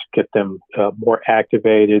we can get them more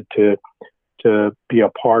activated to be a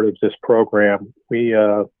part of this program,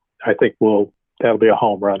 I think that'll be a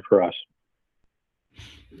home run for us.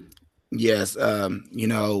 Yes, I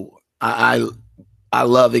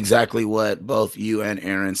love exactly what both you and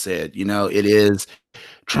Aaron said. It is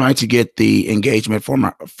trying to get the engagement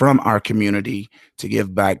from our community to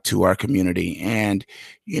give back to our community. And,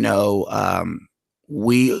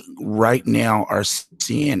 we right now are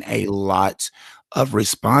seeing a lot of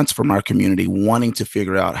response from our community wanting to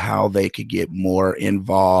figure out how they could get more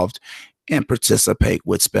involved and participate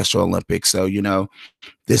with Special Olympics. So,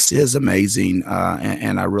 this is amazing.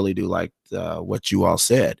 And I really do like what you all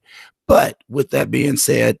said. But with that being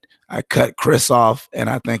said, I cut Chris off, and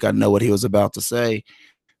I think I know what he was about to say.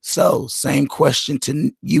 So, same question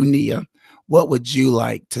to you, Nia. What would you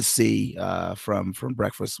like to see from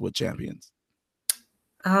Breakfast with Champions?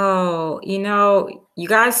 Oh, you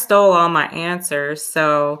guys stole all my answers.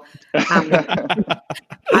 So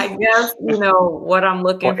I guess, what I'm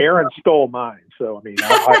looking for. Aaron stole mine. So, I mean,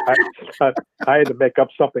 I had to make up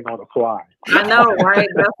something on the fly. I know, right?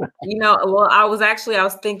 Well, I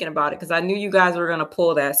was thinking about it because I knew you guys were going to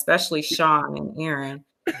pull that, especially Sean and Aaron.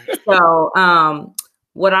 So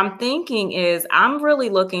what I'm thinking is I'm really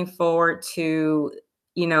looking forward to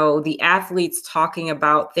the athletes talking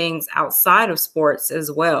about things outside of sports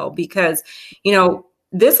as well, because,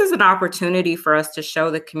 this is an opportunity for us to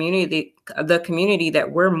show the community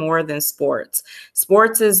that we're more than sports.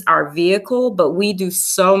 Sports is our vehicle, but we do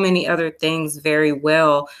so many other things very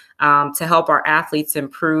well to help our athletes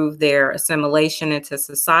improve their assimilation into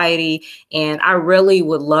society. And I really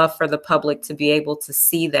would love for the public to be able to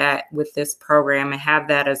see that with this program and have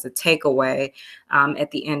that as a takeaway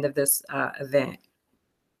at the end of this event.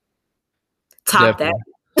 Top Definitely.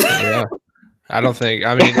 that. Yeah.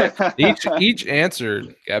 Each answer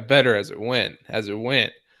got better as it went.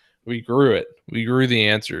 We grew it. We grew the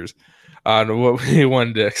answers on what we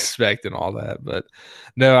wanted to expect and all that. But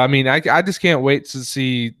no, I just can't wait to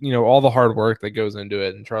see, all the hard work that goes into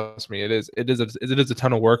it. And trust me, it is a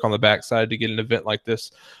ton of work on the backside to get an event like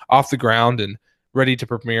this off the ground and ready to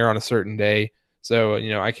premiere on a certain day. So,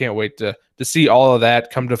 I can't wait to see all of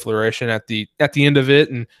that come to fruition at the end of it,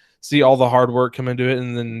 and see all the hard work come into it,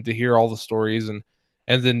 and then to hear all the stories, and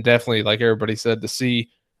then definitely, like everybody said, to see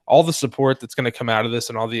all the support that's going to come out of this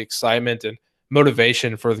and all the excitement and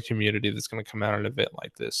motivation for the community that's going to come out of an event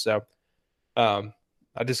like this. So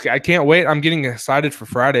I can't wait. I'm getting excited for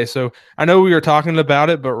Friday. So I know we were talking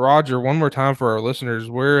about it, but Roger, one more time for our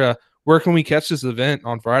listeners, where can we catch this event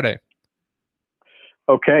on Friday?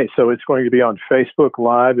 Okay, so it's going to be on Facebook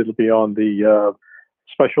Live. It'll be on the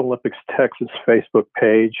Special Olympics Texas Facebook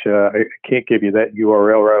page. I can't give you that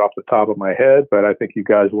URL right off the top of my head, but I think you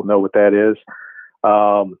guys will know what that is.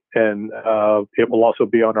 And it will also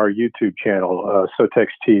be on our YouTube channel, SOTEX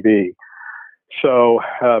TV. So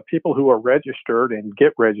people who are registered and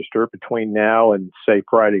get registered between now and, say,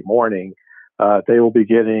 Friday morning, they will be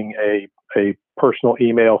getting a personal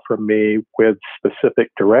email from me with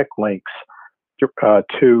specific direct links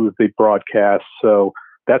to the broadcast. So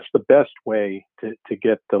that's the best way to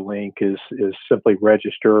get the link is simply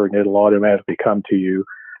register, and it'll automatically come to you.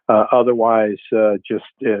 Otherwise, just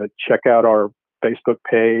check out our Facebook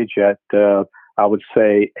page at, I would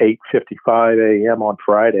say, 8:55 a.m. on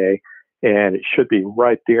Friday, and it should be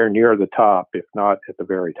right there near the top, if not at the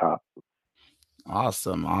very top.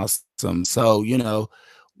 Awesome. So,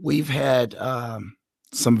 we've had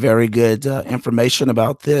some very good information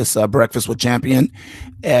about this Breakfast with Champion.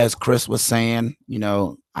 As Chris was saying,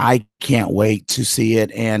 I can't wait to see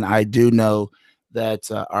it. And I do know that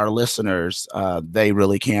our listeners, they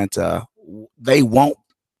really can't, they won't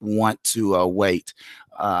want to wait.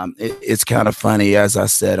 It's kind of funny, as I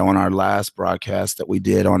said on our last broadcast that we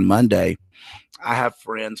did on Monday, I have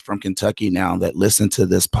friends from Kentucky now that listen to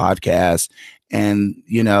this podcast, and,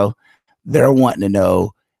 they're wanting to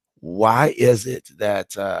know, why is it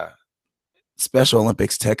that Special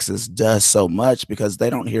Olympics Texas does so much? Because they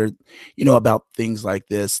don't hear, about things like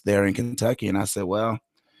this there in Kentucky. And I said, well,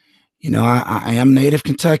 I am native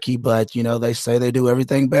Kentucky, but, they say they do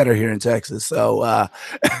everything better here in Texas. So,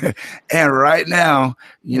 and right now,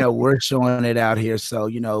 we're showing it out here. So,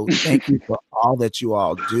 thank you for all that you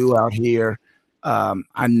all do out here.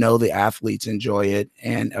 I know the athletes enjoy it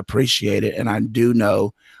and appreciate it. And I do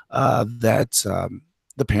know that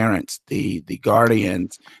the parents, the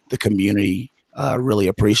guardians, the community really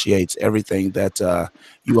appreciates everything that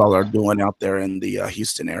you all are doing out there in the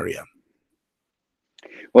Houston area.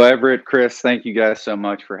 Well, Everett, Chris, thank you guys so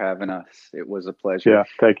much for having us. It was a pleasure. Yeah,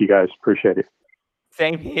 thank you guys. Appreciate it.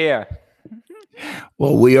 Same here.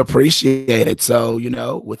 Well, we appreciate it. So,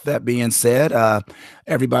 with that being said,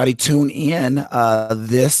 everybody tune in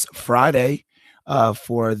this Friday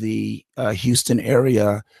for the Houston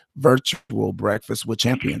area virtual Breakfast with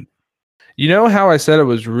Champion. You know how I said I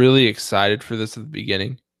was really excited for this at the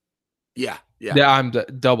beginning? Yeah. I'm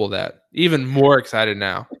double that. Even more excited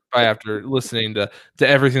now after listening to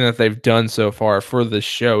everything that they've done so far for this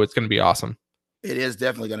show. It's going to be awesome. It is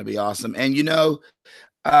definitely going to be awesome. And,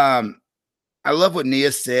 I love what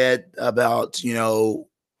Nia said about,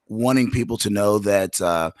 wanting people to know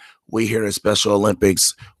that we here at Special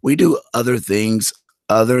Olympics, we do other things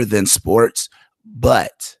other than sports.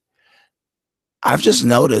 But I've just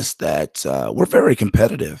noticed that we're very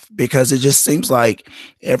competitive, because it just seems like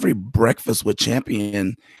every Breakfast with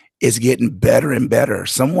Champion is getting better and better.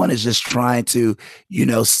 Someone is just trying to,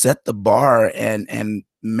 set the bar and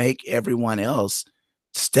make everyone else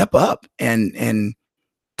step up and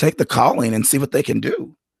take the calling and see what they can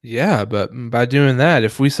do. Yeah, but by doing that,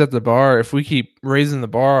 if we set the bar, if we keep raising the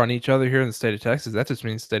bar on each other here in the state of Texas, that just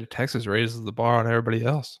means the state of Texas raises the bar on everybody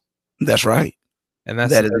else. That's right. And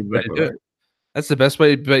that's that the is best way to exactly do right. it. That's the best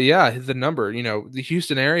way. But yeah, the number, the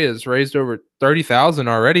Houston area has raised over 30,000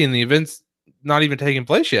 already, and the event's not even taking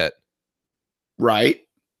place yet. Right.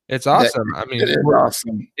 It's awesome. It is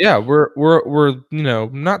awesome. Yeah, we're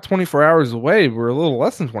not 24 hours away. We're a little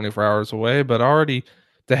less than 24 hours away, but already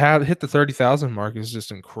to hit the 30,000 mark is just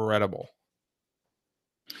incredible.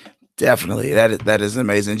 Definitely. That is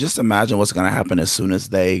amazing. Just imagine what's going to happen as soon as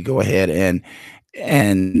they go ahead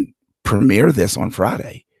and premiere this on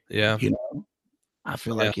Friday. Yeah. I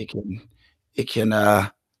feel like it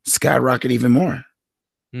can skyrocket even more.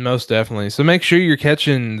 Most definitely. So make sure you're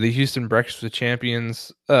catching the Houston Breakfast with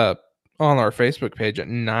Champions on our Facebook page at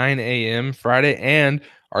 9 a.m. Friday, and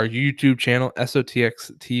our YouTube channel,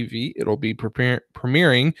 SOTX TV. It'll be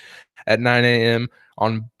premiering at 9 a.m.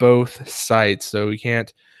 on both sites. So we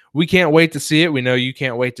can't wait to see it. We know you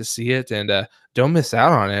can't wait to see it, and don't miss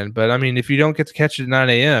out on it. But I mean, if you don't get to catch it at 9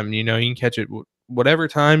 a.m., you can catch it whatever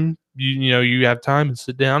time you have time and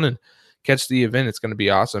sit down and catch the event. It's going to be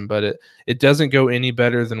awesome. But it doesn't go any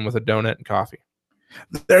better than with a donut and coffee.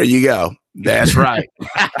 There you go. That's right.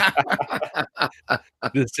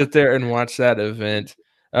 Just sit there and watch that event.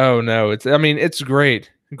 Oh no, it's great.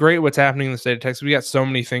 Great what's happening in the state of Texas. We got so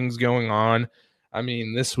many things going on.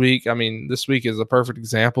 This week is a perfect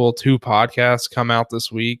example. 2 podcasts come out this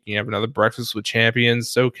week. You have another Breakfast with Champions.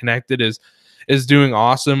 So Connected is doing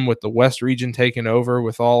awesome with the West region taking over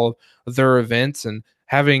with all of their events, and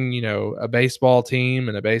having, a baseball team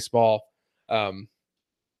and a baseball,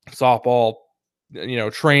 softball,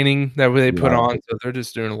 training that they put on. So they're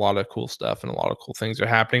just doing a lot of cool stuff, and a lot of cool things are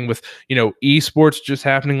happening with, esports just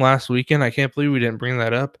happening last weekend. I can't believe we didn't bring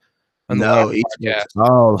that up. No, esports.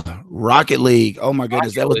 Oh, Rocket League. Oh my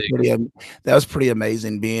goodness. That was pretty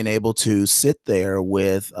amazing, being able to sit there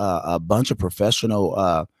with a bunch of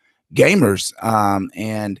professional gamers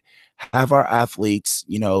and have our athletes,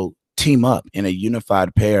 team up in a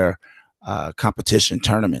unified pair competition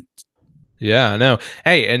tournament. Yeah, I know.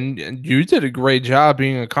 Hey, and you did a great job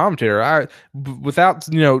being a commentator. Without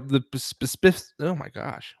the specific. Oh my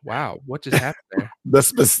gosh! Wow, what just happened there?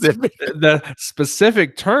 the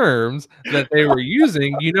specific terms that they were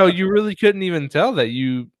using. You really couldn't even tell that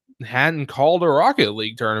you hadn't called a Rocket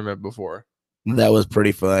League tournament before. That was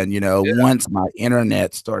pretty fun. Once my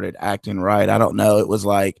internet started acting right, I don't know. It was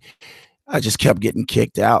like I just kept getting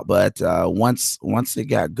kicked out. But once it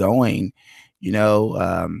got going,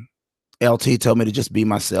 LT told me to just be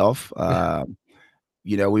myself.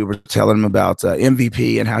 We were telling him about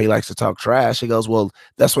MVP and how he likes to talk trash. He goes, well,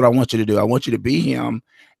 that's what I want you to do. I want you to be him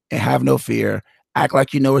and have no fear. Act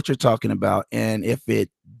like you know what you're talking about. And if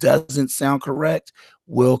it doesn't sound correct,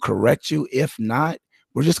 we'll correct you. If not,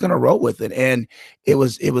 we're just going to roll with it. And it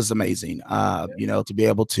was amazing, to be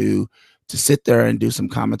able to sit there and do some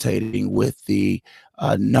commentating with the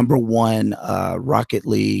number one Rocket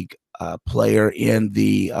League player in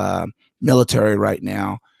the military right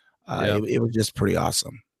now. It was just pretty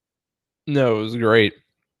awesome. No, it was great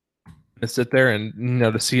to sit there and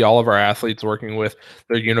to see all of our athletes working with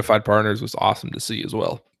their unified partners was awesome to see as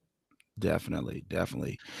well. Definitely.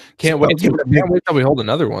 Can't wait till we hold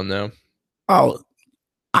another one though. Oh,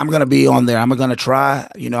 I'm going to be on there. I'm going to try.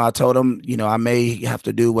 I told him, I may have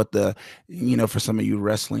to do what for some of you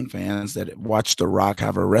wrestling fans that watch The Rock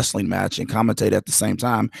have a wrestling match and commentate at the same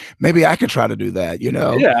time. Maybe I could try to do that,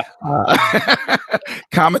 Yeah.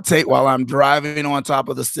 Commentate while I'm driving on top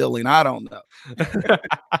of the ceiling. I don't know.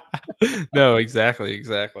 No, exactly.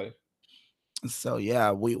 So,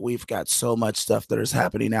 yeah, we've got so much stuff that is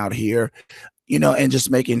happening out here, and just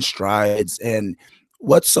making strides. And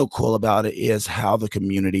what's so cool about it is how the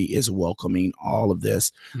community is welcoming all of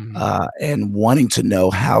this and wanting to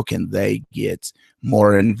know how can they get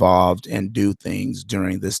more involved and do things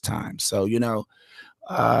during this time. So,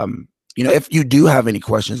 if you do have any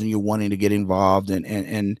questions and you're wanting to get involved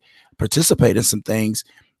and participate in some things,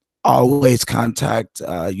 always contact,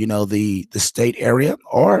 the state area,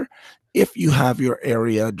 or if you have your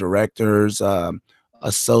area directors,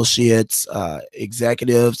 associates,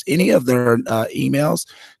 executives, any of their emails,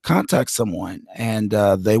 contact someone and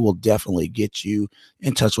they will definitely get you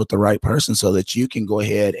in touch with the right person so that you can go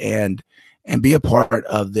ahead and be a part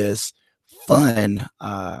of this fun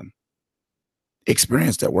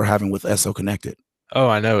experience that we're having with SO Connected. Oh,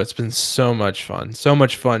 I know. It's been so much fun. So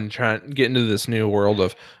much fun trying to get into this new world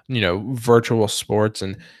of, virtual sports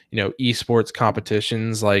and, esports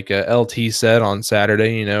competitions. Like LT said on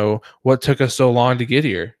Saturday, what took us so long to get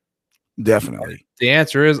here? Definitely. The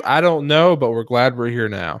answer is, I don't know, but we're glad we're here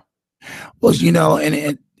now. Well,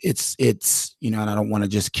 and it's, and I don't want to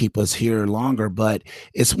just keep us here longer, but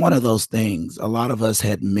it's one of those things. A lot of us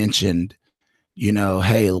had mentioned,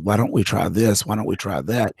 hey, why don't we try this? Why don't we try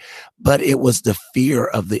that? But it was the fear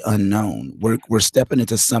of the unknown. We're stepping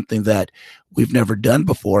into something that we've never done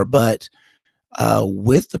before. But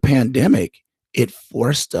with the pandemic, it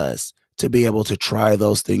forced us to be able to try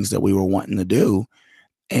those things that we were wanting to do.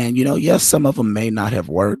 And, yes, some of them may not have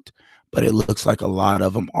worked, but it looks like a lot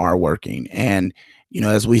of them are working. And,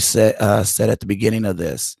 as we said at the beginning of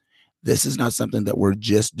this is not something that we're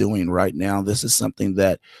just doing right now. This is something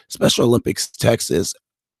that Special Olympics Texas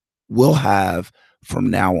will have from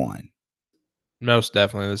now on. Most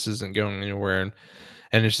definitely. This isn't going anywhere.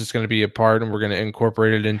 And it's just going to be a part, and we're going to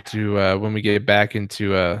incorporate it into when we get back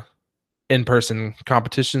into in-person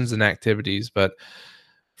competitions and activities. But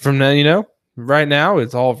from now, right now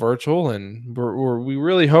it's all virtual, and we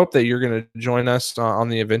really hope that you're going to join us on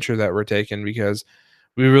the adventure that we're taking, because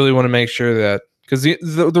we really want to make sure that, because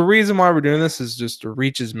the reason why we're doing this is just to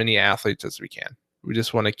reach as many athletes as we can. We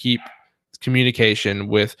just want to keep communication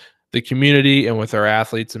with the community and with our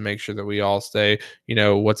athletes and make sure that we all stay,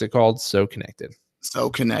 what's it called? So connected. So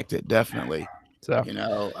connected, definitely. So,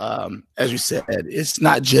 as you said, it's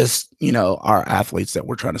not just, our athletes that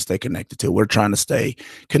we're trying to stay connected to. We're trying to stay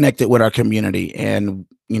connected with our community. And,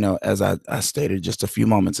 as I stated just a few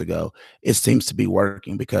moments ago, it seems to be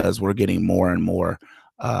working because we're getting more and more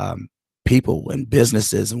people and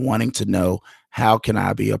businesses wanting to know, how can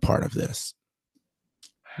I be a part of this?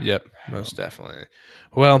 Yep, most definitely.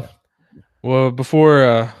 Well,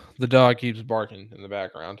 before the dog keeps barking in the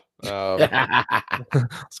background,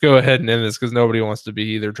 let's go ahead and end this, because nobody wants to be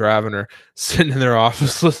either driving or sitting in their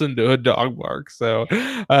office listening to a dog bark. So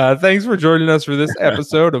thanks for joining us for this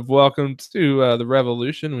episode of Welcome to the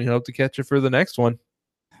Revolution. We hope to catch you for the next one.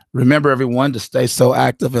 Remember, everyone, to stay so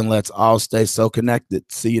active, and let's all stay so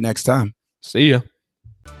connected. See you next time. See ya.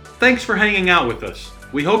 Thanks for hanging out with us.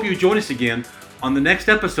 We hope you join us again on the next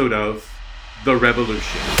episode of The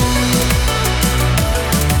Revolution.